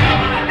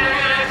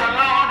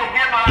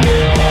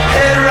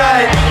 Head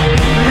right,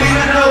 leave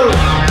a note,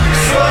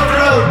 sore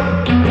throat.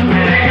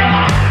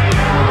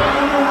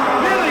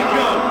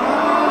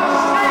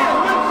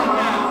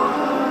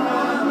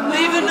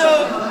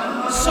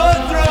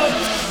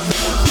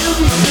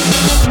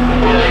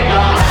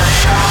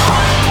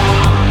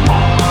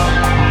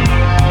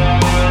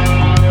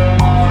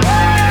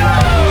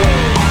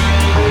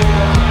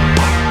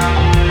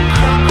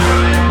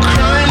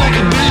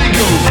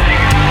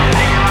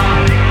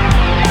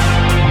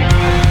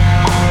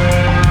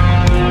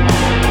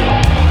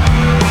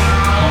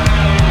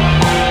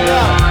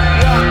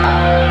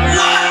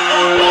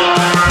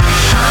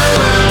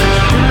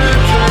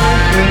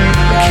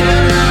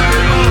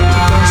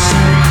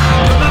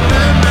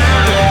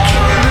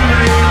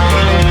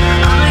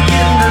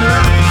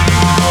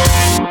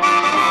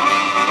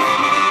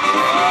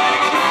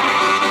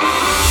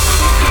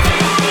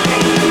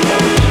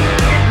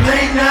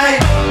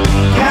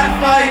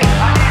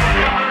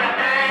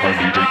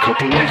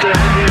 What the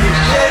hell?